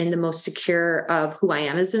confident and the most secure of who I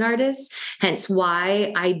am as an artist. Hence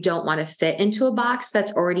why I don't want to fit into a box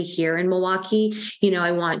that's already here in Milwaukee.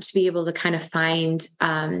 I want to be able to kind of find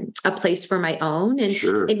a place for my own, and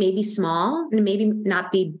Sure. It may be small and maybe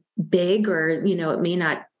not be big, or, it may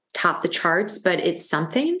not top the charts, but it's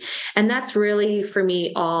something. And that's really for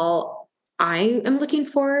me all I am looking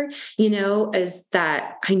for, is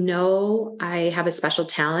that I know I have a special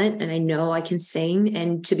talent and I know I can sing,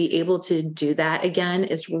 and to be able to do that again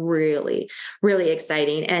is really, really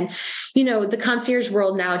exciting. And, the concierge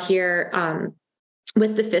world now here,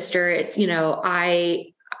 with the Pfister, it's,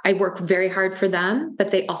 I work very hard for them, but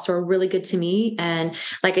they also are really good to me. And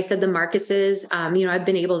like I said, the Marcuses, I've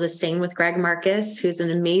been able to sing with Greg Marcus, who's an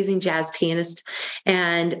amazing jazz pianist.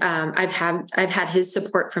 And I've had his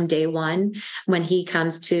support from day one when he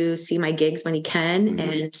comes to see my gigs when he can. Mm-hmm.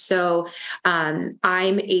 And so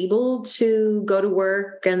I'm able to go to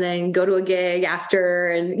work and then go to a gig after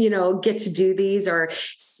and, get to do these. Or,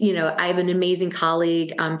 I have an amazing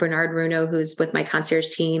colleague, Bernard Runo, who's with my concierge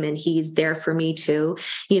team, and he's there for me too,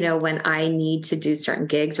 when I need to do certain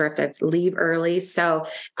gigs or if I have to leave early. So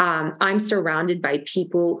I'm surrounded by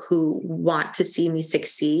people who want to see me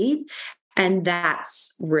succeed. And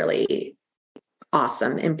that's really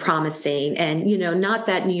awesome and promising. And, not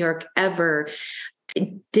that New York ever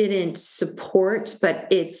didn't support, but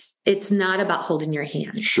it's not about holding your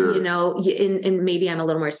hand. Sure. And maybe I'm a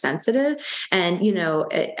little more sensitive. And,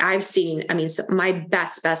 I've seen, my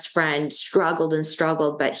best friend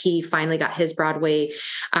struggled, but he finally got his Broadway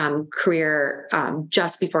career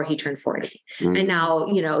just before he turned 40. Mm-hmm. And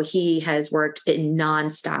now, he has worked in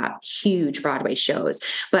nonstop, huge Broadway shows,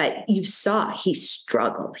 but you saw he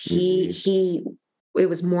struggled. Mm-hmm. It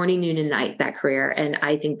was morning, noon, and night, that career. And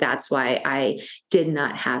I think that's why I did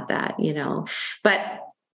not have that, but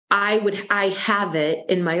I have it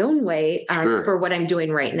in my own way Sure. for what I'm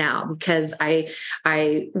doing right now, because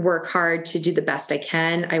I work hard to do the best I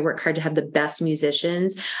can. I work hard to have the best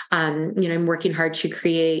musicians. I'm working hard to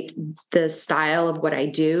create the style of what I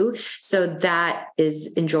do. So that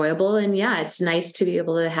is enjoyable. And yeah, it's nice to be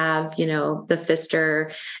able to have, the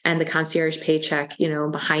Pfister and the concierge paycheck,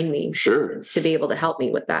 behind me. Sure. To be able to help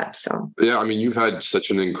me with that. So, yeah, you've had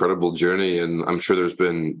such an incredible journey, and I'm sure there's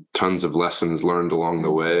been tons of lessons learned along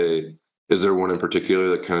the way. Is there one in particular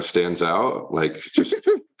that kind of stands out? Like just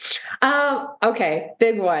okay,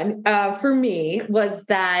 big one for me was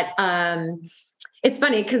that it's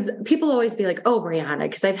funny because people always be like, "Oh, Brianna,"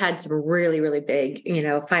 because I've had some really, really big,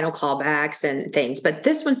 final callbacks and things. But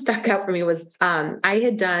this one stuck out for me was I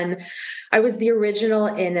was the original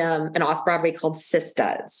in an off-Broadway called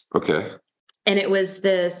Sistas. Okay. And it was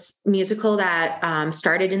this musical that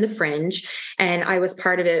started in the Fringe, and I was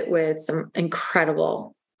part of it with some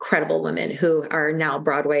incredible women who are now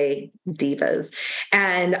Broadway divas.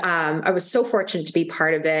 And I was so fortunate to be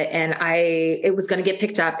part of it. And it was going to get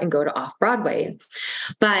picked up and go to off-Broadway.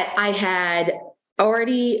 But I had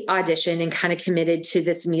already auditioned and kind of committed to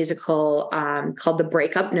this musical called The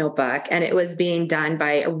Breakup Notebook. And it was being done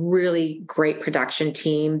by a really great production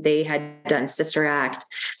team. They had done Sister Act.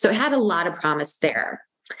 So it had a lot of promise there.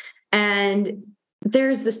 And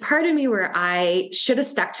there's this part of me where I should have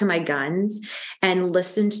stuck to my guns and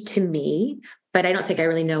listened to me, but I don't think I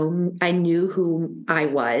really knew who I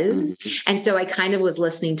was. Mm-hmm. And so I kind of was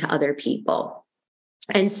listening to other people.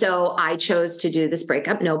 And so I chose to do this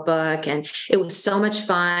Breakup Notebook, and it was so much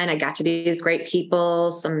fun. I got to be with great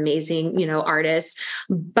people, some amazing, artists,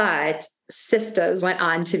 but Sistas went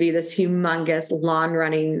on to be this humongous,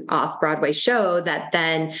 long-running off-Broadway show that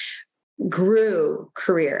then grew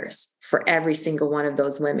careers for every single one of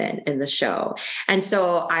those women in the show. And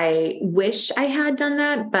so I wish I had done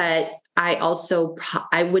that, but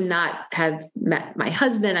I would not have met my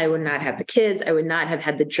husband. I would not have the kids. I would not have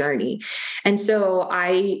had the journey. And so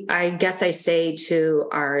I guess I say to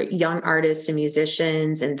our young artists and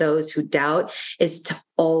musicians and those who doubt is to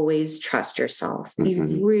always trust yourself.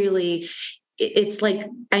 You really, it's like,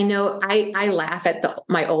 I know I laugh at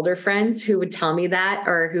my older friends who would tell me that,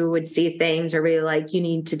 or who would see things or be like, you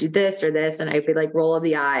need to do this or this. And I'd be like, roll of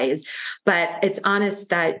the eyes. But it's honest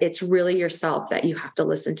that it's really yourself that you have to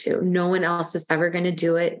listen to. No one else is ever going to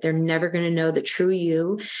do it. They're never going to know the true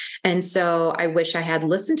you. And so I wish I had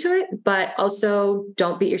listened to it, but also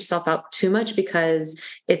don't beat yourself up too much, because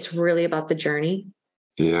it's really about the journey.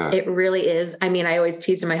 Yeah, it really is. I mean, I always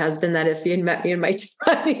tease my husband that if he had met me in my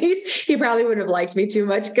 20s, he probably wouldn't have liked me too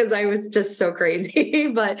much because I was just so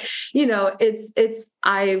crazy. But,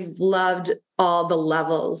 I've loved all the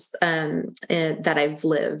levels that I've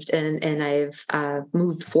lived and I've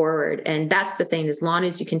moved forward. And that's the thing, as long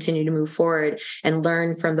as you continue to move forward and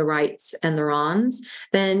learn from the rights and the wrongs,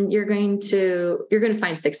 then you're going to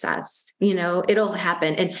find success. It'll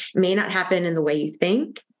happen, and it may not happen in the way you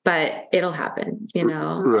think, but it'll happen,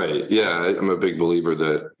 Right. Yeah. I'm a big believer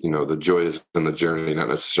that, the joy is in the journey, not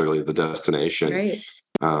necessarily the destination. Right.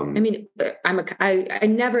 I mean, I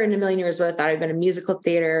never in a million years would have thought I'd been a musical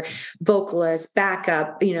theater vocalist,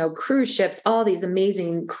 backup, cruise ships, all these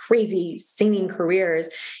amazing, crazy singing careers,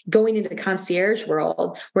 going into the concierge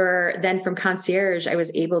world, where then from concierge, I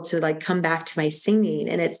was able to come back to my singing.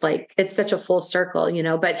 And it's such a full circle,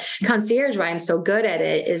 but concierge, why I'm so good at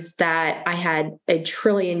it is that I had a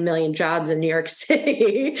trillion million jobs in New York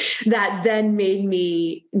City that then made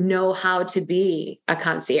me know how to be a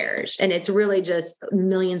concierge. And it's really just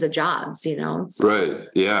millions of jobs, So. Right.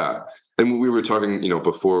 Yeah. And we were talking,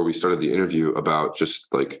 before we started the interview about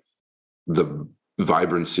just the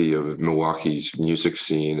vibrancy of Milwaukee's music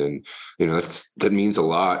scene. And, that means a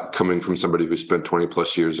lot coming from somebody who spent 20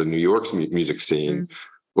 plus years in New York's music scene.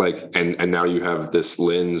 And now you have this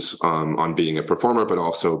lens on being a performer, but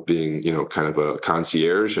also being, kind of a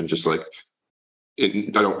concierge, and just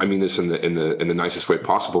I mean this in the nicest way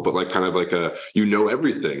possible, but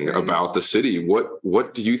everything about the city.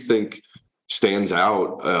 What do you think stands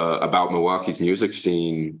out about Milwaukee's music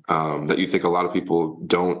scene that you think a lot of people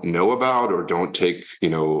don't know about or don't take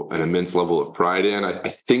an immense level of pride in? I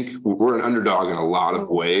think we're an underdog in a lot of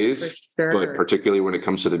ways, but particularly when it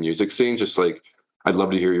comes to the music scene, I'd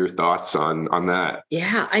love to hear your thoughts on that.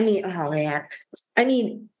 Yeah, I mean, oh man,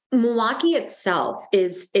 Milwaukee itself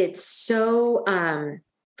it's so,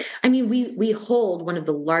 we hold one of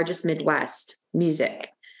the largest Midwest music,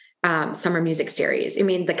 summer music series. I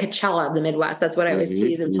mean, the Coachella of the Midwest, that's what I always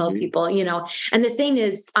tease and tell people, and the thing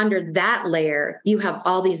is, under that layer, you have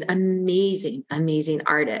all these amazing, amazing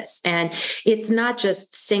artists. And it's not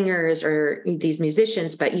just singers or these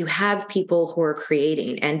musicians, but you have people who are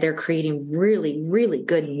creating, and they're creating really, really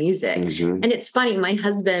good music. And it's funny, my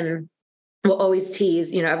husband will always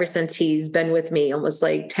tease, ever since he's been with me almost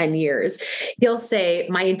 10 years, he'll say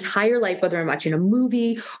my entire life, whether I'm watching a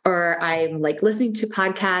movie or I'm listening to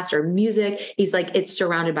podcasts or music, he's like, it's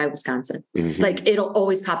surrounded by Wisconsin. It'll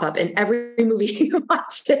always pop up in every movie he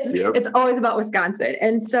watches. Yep. It's always about Wisconsin.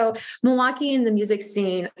 And so Milwaukee in the music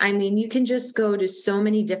scene, you can just go to so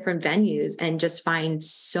many different venues and just find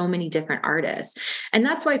so many different artists. And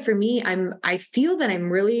that's why for me, I feel that I'm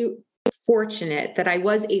really fortunate that I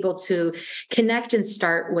was able to connect and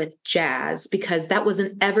start with jazz, because that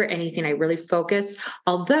wasn't ever anything I really focused.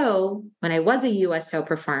 Although when I was a USO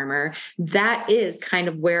performer, that is kind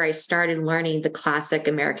of where I started learning the classic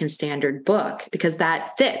American standard book, because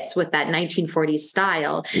that fits with that 1940s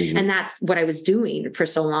style. And that's what I was doing for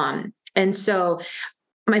so long. And so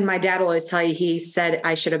my dad will always tell you, he said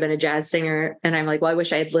I should have been a jazz singer. And I'm like, well, I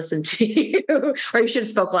wish I had listened to you, or you should have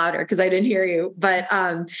spoke louder because I didn't hear you. But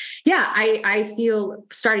I feel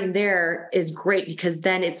starting there is great, because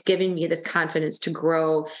then it's giving me this confidence to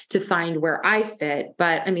grow, to find where I fit.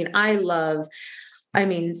 But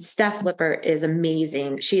Steph Lipper is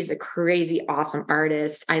amazing. She's a crazy, awesome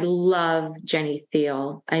artist. I love Jenny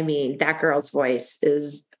Thiel. That girl's voice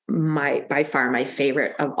is by far my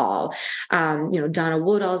favorite of all. Donna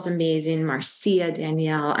Woodall's amazing. Marcia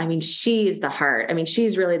Danielle. She's the heart.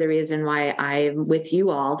 She's really the reason why I'm with you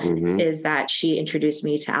all, is that she introduced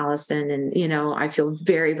me to Allison. And, I feel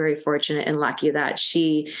very, very fortunate and lucky that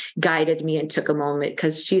she guided me and took a moment,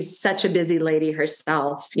 because she's such a busy lady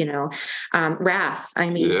herself, Raph.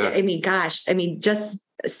 Just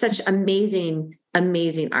such amazing,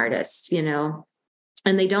 amazing artists,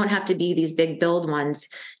 And they don't have to be these big build ones,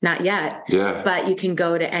 not yet. Yeah. But you can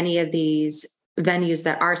go to any of these venues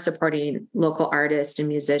that are supporting local artists and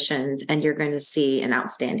musicians, and you're going to see an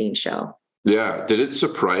outstanding show. Yeah. Did it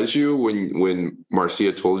surprise you when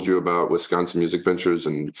Marcia told you about Wisconsin Music Ventures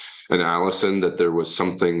and Allison, that there was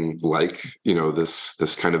something like,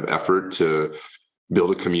 this kind of effort to build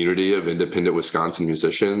a community of independent Wisconsin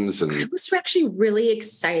musicians? And I was actually really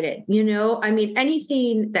excited.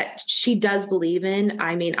 Anything that she does believe in,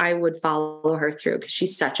 I would follow her through, because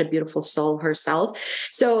she's such a beautiful soul herself.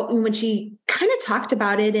 So when she kind of talked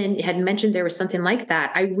about it and had mentioned there was something like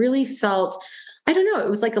that, I really felt, I don't know, it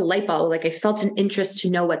was like a light bulb. Like, I felt an interest to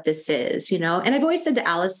know what this is, and I've always said to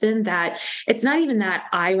Allison that it's not even that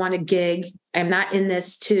I want to gig. I'm not in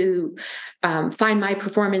this to find my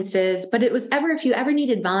performances, but it was if you ever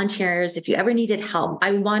needed volunteers, if you ever needed help,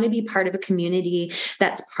 I want to be part of a community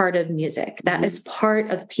that's part of music, that is part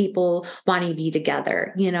of people wanting to be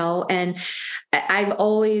together, and I've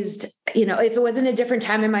always, if it wasn't a different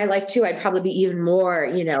time in my life too, I'd probably be even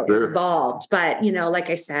more, Sure. involved. But, like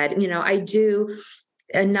I said, I do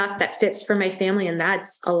enough that fits for my family, and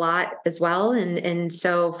that's a lot as well. And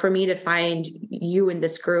so for me to find you in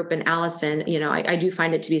this group and Allison, I do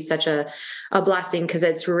find it to be such a blessing, because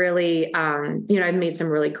it's really, I've made some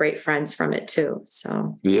really great friends from it too.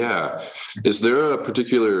 So yeah. Is there a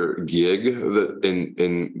particular gig that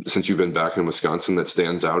in since you've been back in Wisconsin that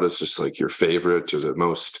stands out as just like your favorite, or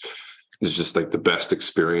is just like the best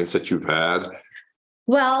experience that you've had?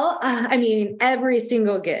 Well, every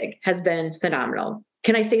single gig has been phenomenal.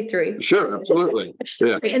 Can I say 3? Sure, absolutely.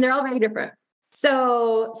 Yeah. And they're all very different.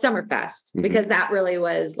 So Summerfest, because that really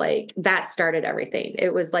was like, that started everything.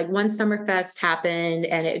 It was like once Summerfest happened,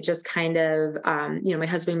 and it just kind of, my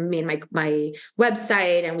husband made my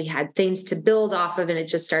website, and we had things to build off of, and it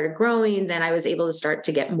just started growing. Then I was able to start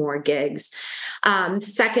to get more gigs.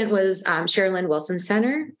 Second was Sherilyn Wilson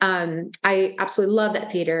Center. I absolutely love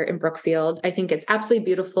that theater in Brookfield. I think it's absolutely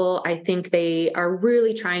beautiful. I think they are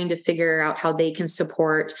really trying to figure out how they can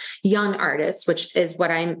support young artists, which is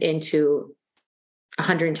what I'm into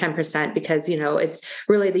 110%, because, it's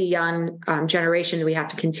really the young generation that we have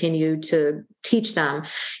to continue to teach them,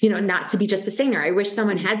 not to be just a singer. I wish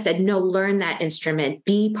someone had said, no, learn that instrument,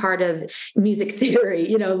 be part of music theory,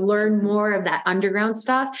 learn more of that underground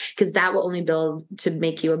stuff, because that will only build to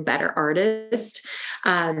make you a better artist.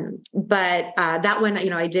 But that one,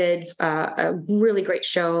 I did a really great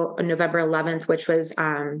show on November 11th, which was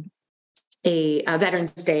a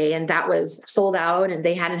Veterans Day, and that was sold out, and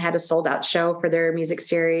they hadn't had a sold out show for their music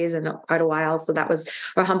series in quite a while. So that was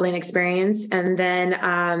a humbling experience. And then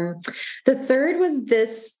the third was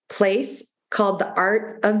this place called the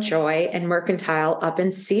Art of Joy and Mercantile up in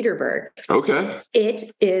Cedarburg. Okay.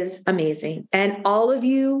 It is amazing. And all of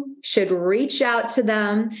you should reach out to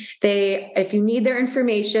them. If you need their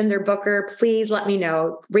information, their booker, please let me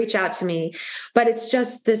know, reach out to me. But it's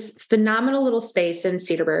just this phenomenal little space in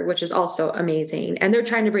Cedarburg, which is also amazing. And they're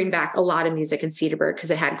trying to bring back a lot of music in Cedarburg,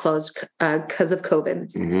 because it had closed because of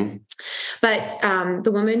COVID. Mm-hmm. But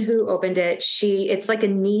the woman who opened it, it's like a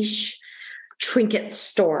niche trinket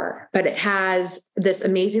store, but it has this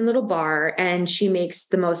amazing little bar, and she makes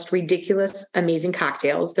the most ridiculous, amazing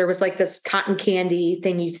cocktails. There was like this cotton candy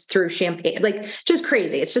thing you threw champagne, like just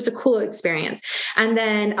crazy. It's just a cool experience. And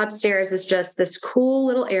then upstairs is just this cool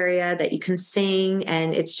little area that you can sing,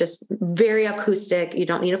 and it's just very acoustic. You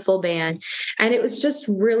don't need a full band. And it was just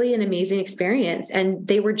really an amazing experience. And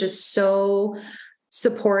they were just so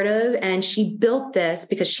supportive. And she built this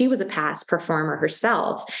because she was a past performer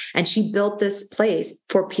herself. And she built this place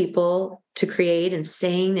for people to create and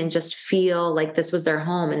sing and just feel like this was their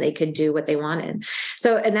home and they could do what they wanted.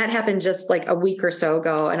 So, and that happened just like a week or so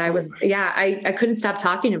ago. And I couldn't stop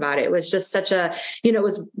talking about it. It was just such a, it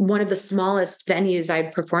was one of the smallest venues I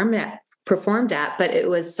performed at, but it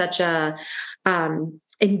was such a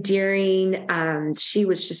endearing, she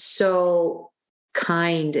was just so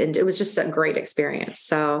kind, and it was just a great experience.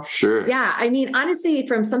 So sure. Yeah. Honestly,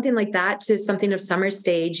 from something like that to something of summer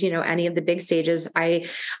stage, any of the big stages,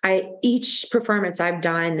 each performance I've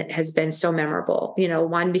done has been so memorable,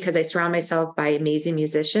 one, because I surround myself by amazing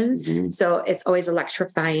musicians. Mm-hmm. So it's always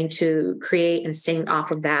electrifying to create and sing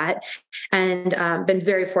off of that. And been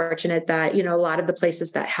very fortunate that, a lot of the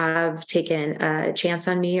places that have taken a chance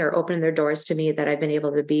on me or opened their doors to me, that I've been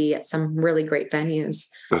able to be at some really great venues.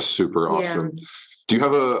 That's super awesome. Yeah. Do you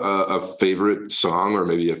have a favorite song, or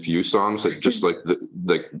maybe a few songs that just like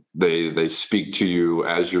they speak to you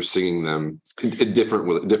as you're singing them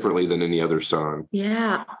differently than any other song?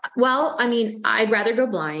 Yeah. Well, I'd Rather Go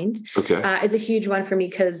Blind. Okay. Is a huge one for me,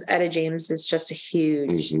 because Etta James is just a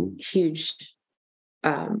huge, huge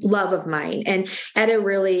love of mine. And Etta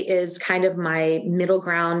really is kind of my middle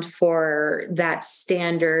ground for that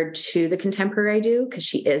standard to the contemporary I do, because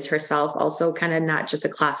she is herself also kind of not just a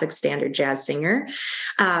classic standard jazz singer.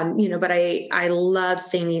 But I love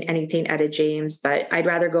singing anything Etta James, but I'd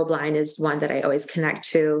Rather Go Blind is one that I always connect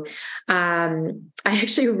to. I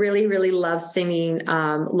actually really, really love singing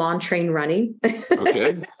Lawn Train Running.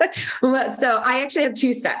 Okay. So I actually have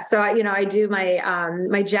two sets. So I do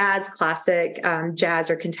my jazz, classic jazz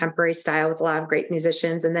or contemporary style with a lot of great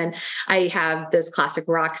musicians. And then I have this classic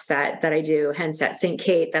rock set that I do, hence at St.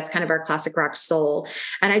 Kate. That's kind of our classic rock soul.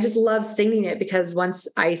 And I just love singing it because once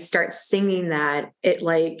I start singing that,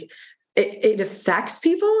 it affects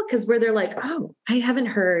people, because where they're like, oh, I haven't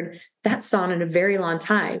heard that song in a very long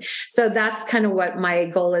time. So that's kind of what my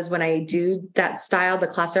goal is when I do that style, the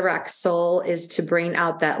classic rock soul, is to bring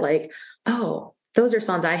out that oh, those are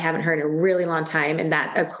songs I haven't heard in a really long time. And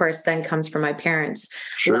that, of course, then comes from my parents'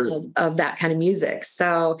 love of that kind of music.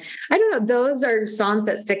 So I don't know, those are songs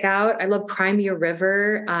that stick out. I love Cry Me a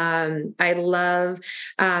River. I love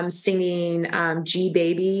singing G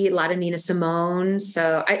Baby, a lot of Nina Simone.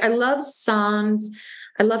 So I love songs.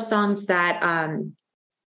 I love songs that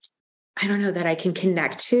I don't know, that I can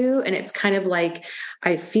connect to. And it's kind of like,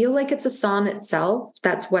 I feel like it's a song itself.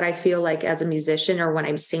 That's what I feel like as a musician or when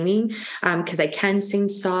I'm singing, because I can sing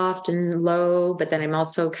soft and low, but then I'm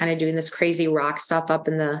also kind of doing this crazy rock stuff up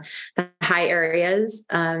in the high areas.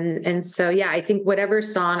 And so, yeah, I think whatever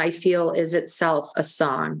song I feel is itself a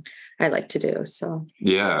song I like to do. So,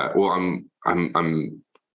 yeah, well, I'm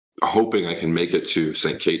hoping I can make it to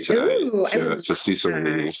St. Kate tonight to see some of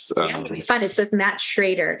these. Yeah, it'll be fun. It's with Matt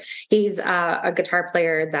Schrader. He's a guitar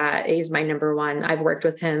player that is my number one. I've worked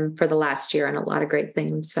with him for the last year on a lot of great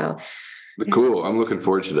things. So cool. I'm looking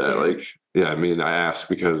forward to that. I ask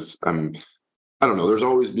because I don't know, there's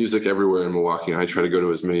always music everywhere in Milwaukee, and I try to go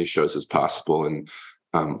to as many shows as possible, and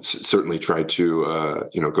certainly try to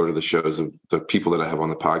go to the shows of the people that I have on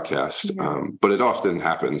the podcast. Yeah. But it often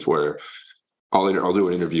happens where I'll do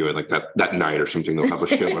an interview at that night or something. They'll have a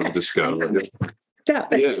show and I'll just go.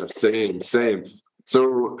 Yeah, same.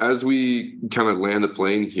 So as we kind of land the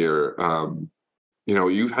plane here,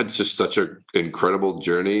 you've had just such an incredible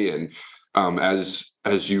journey, and as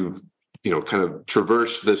you've kind of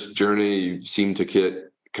traversed this journey, you seem to get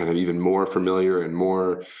kind of even more familiar and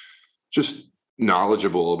more just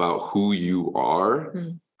knowledgeable about who you are.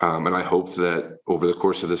 Mm. And I hope that over the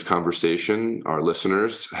course of this conversation, our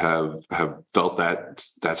listeners have felt that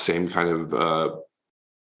same kind of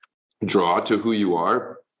draw to who you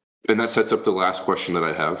are. And that sets up the last question that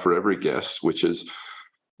I have for every guest, which is,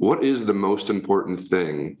 what is the most important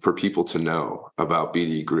thing for people to know about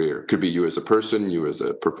B.D. Greer? Could be you as a person, you as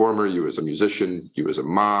a performer, you as a musician, you as a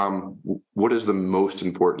mom. What is the most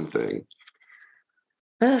important thing?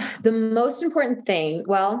 The most important thing,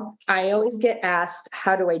 well, I always get asked,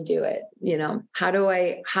 how do I do it? How do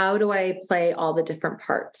I play all the different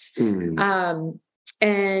parts? Mm.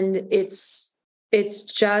 And it's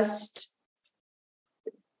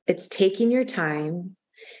taking your time.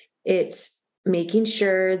 It's making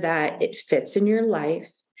sure that it fits in your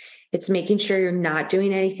life. It's making sure you're not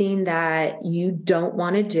doing anything that you don't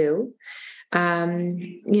want to do.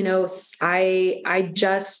 I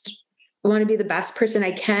just want to be the best person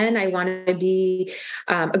I can. I want to be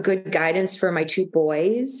a good guidance for my two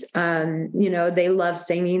boys. They love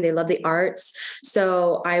singing, they love the arts.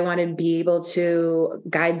 So I want to be able to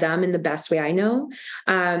guide them in the best way I know.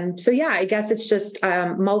 I guess it's just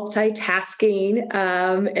multitasking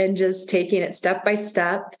and just taking it step by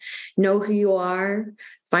step. Know who you are,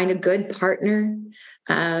 find a good partner.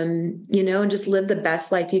 And just live the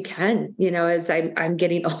best life you can. As I'm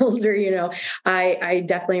getting older, I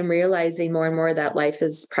definitely am realizing more and more that life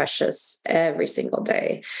is precious every single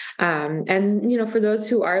day. For those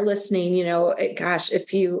who are listening,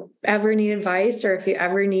 if you ever need advice or if you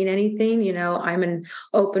ever need anything, I'm an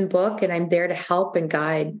open book and I'm there to help and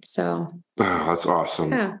guide. So. Oh, that's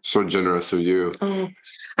awesome. Yeah. So generous of you. Oh,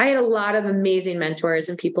 I had a lot of amazing mentors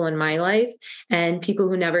and people in my life and people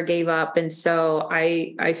who never gave up. And so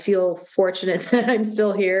I feel fortunate that I'm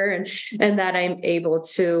still here and that I'm able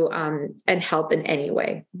to and help in any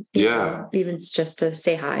way. Yeah. Even just to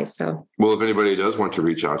say hi. So well, if anybody does want to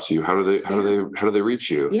reach out to you, how do they reach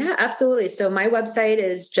you? Yeah, absolutely. So my website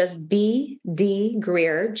is just B.D.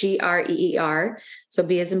 Greer, Greer. So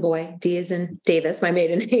B as in boy, D as in Davis, my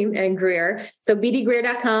maiden name, and Greer. So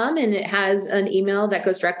bdgreer.com, and it has an email that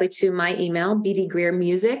goes directly to my email,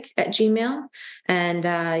 bdgreermusic@gmail.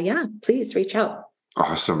 And please reach out.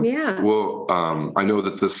 Awesome. Yeah. Well, I know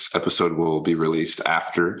that this episode will be released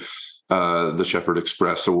after the Shepherd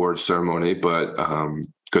Express Awards ceremony, but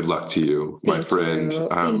good luck to you, my friend.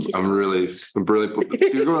 I'm really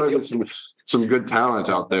you're going to get some good talent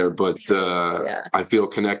out there, but I feel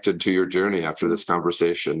connected to your journey after this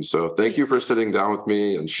conversation. So thank you for sitting down with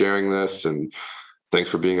me and sharing this, and thanks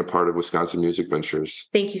for being a part of Wisconsin Music Ventures.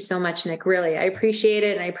 Thank you so much, Nick. Really, I appreciate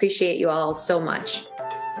it, and I appreciate you all so much.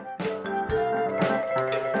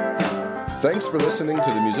 Thanks for listening to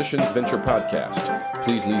the Musicians Venture podcast.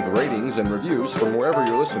 Please leave ratings and reviews from wherever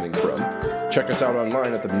you're listening from. Check us out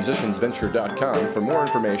online at themusiciansventure.com for more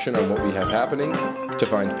information on what we have happening, to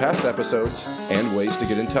find past episodes, and ways to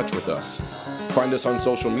get in touch with us. Find us on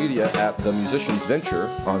social media at The Musicians Venture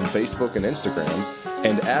on Facebook and Instagram,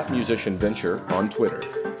 and at Musician Venture on Twitter.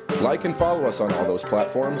 Like and follow us on all those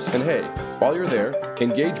platforms, and hey, while you're there,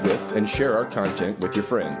 engage with and share our content with your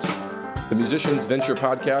friends. The Musicians Venture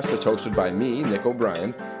podcast is hosted by me, Nick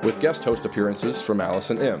O'Brien, with guest host appearances from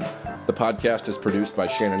Allison M. The podcast is produced by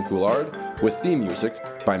Shannon Coulard, with theme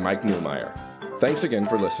music by Mike Neumeier. Thanks again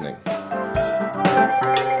for listening.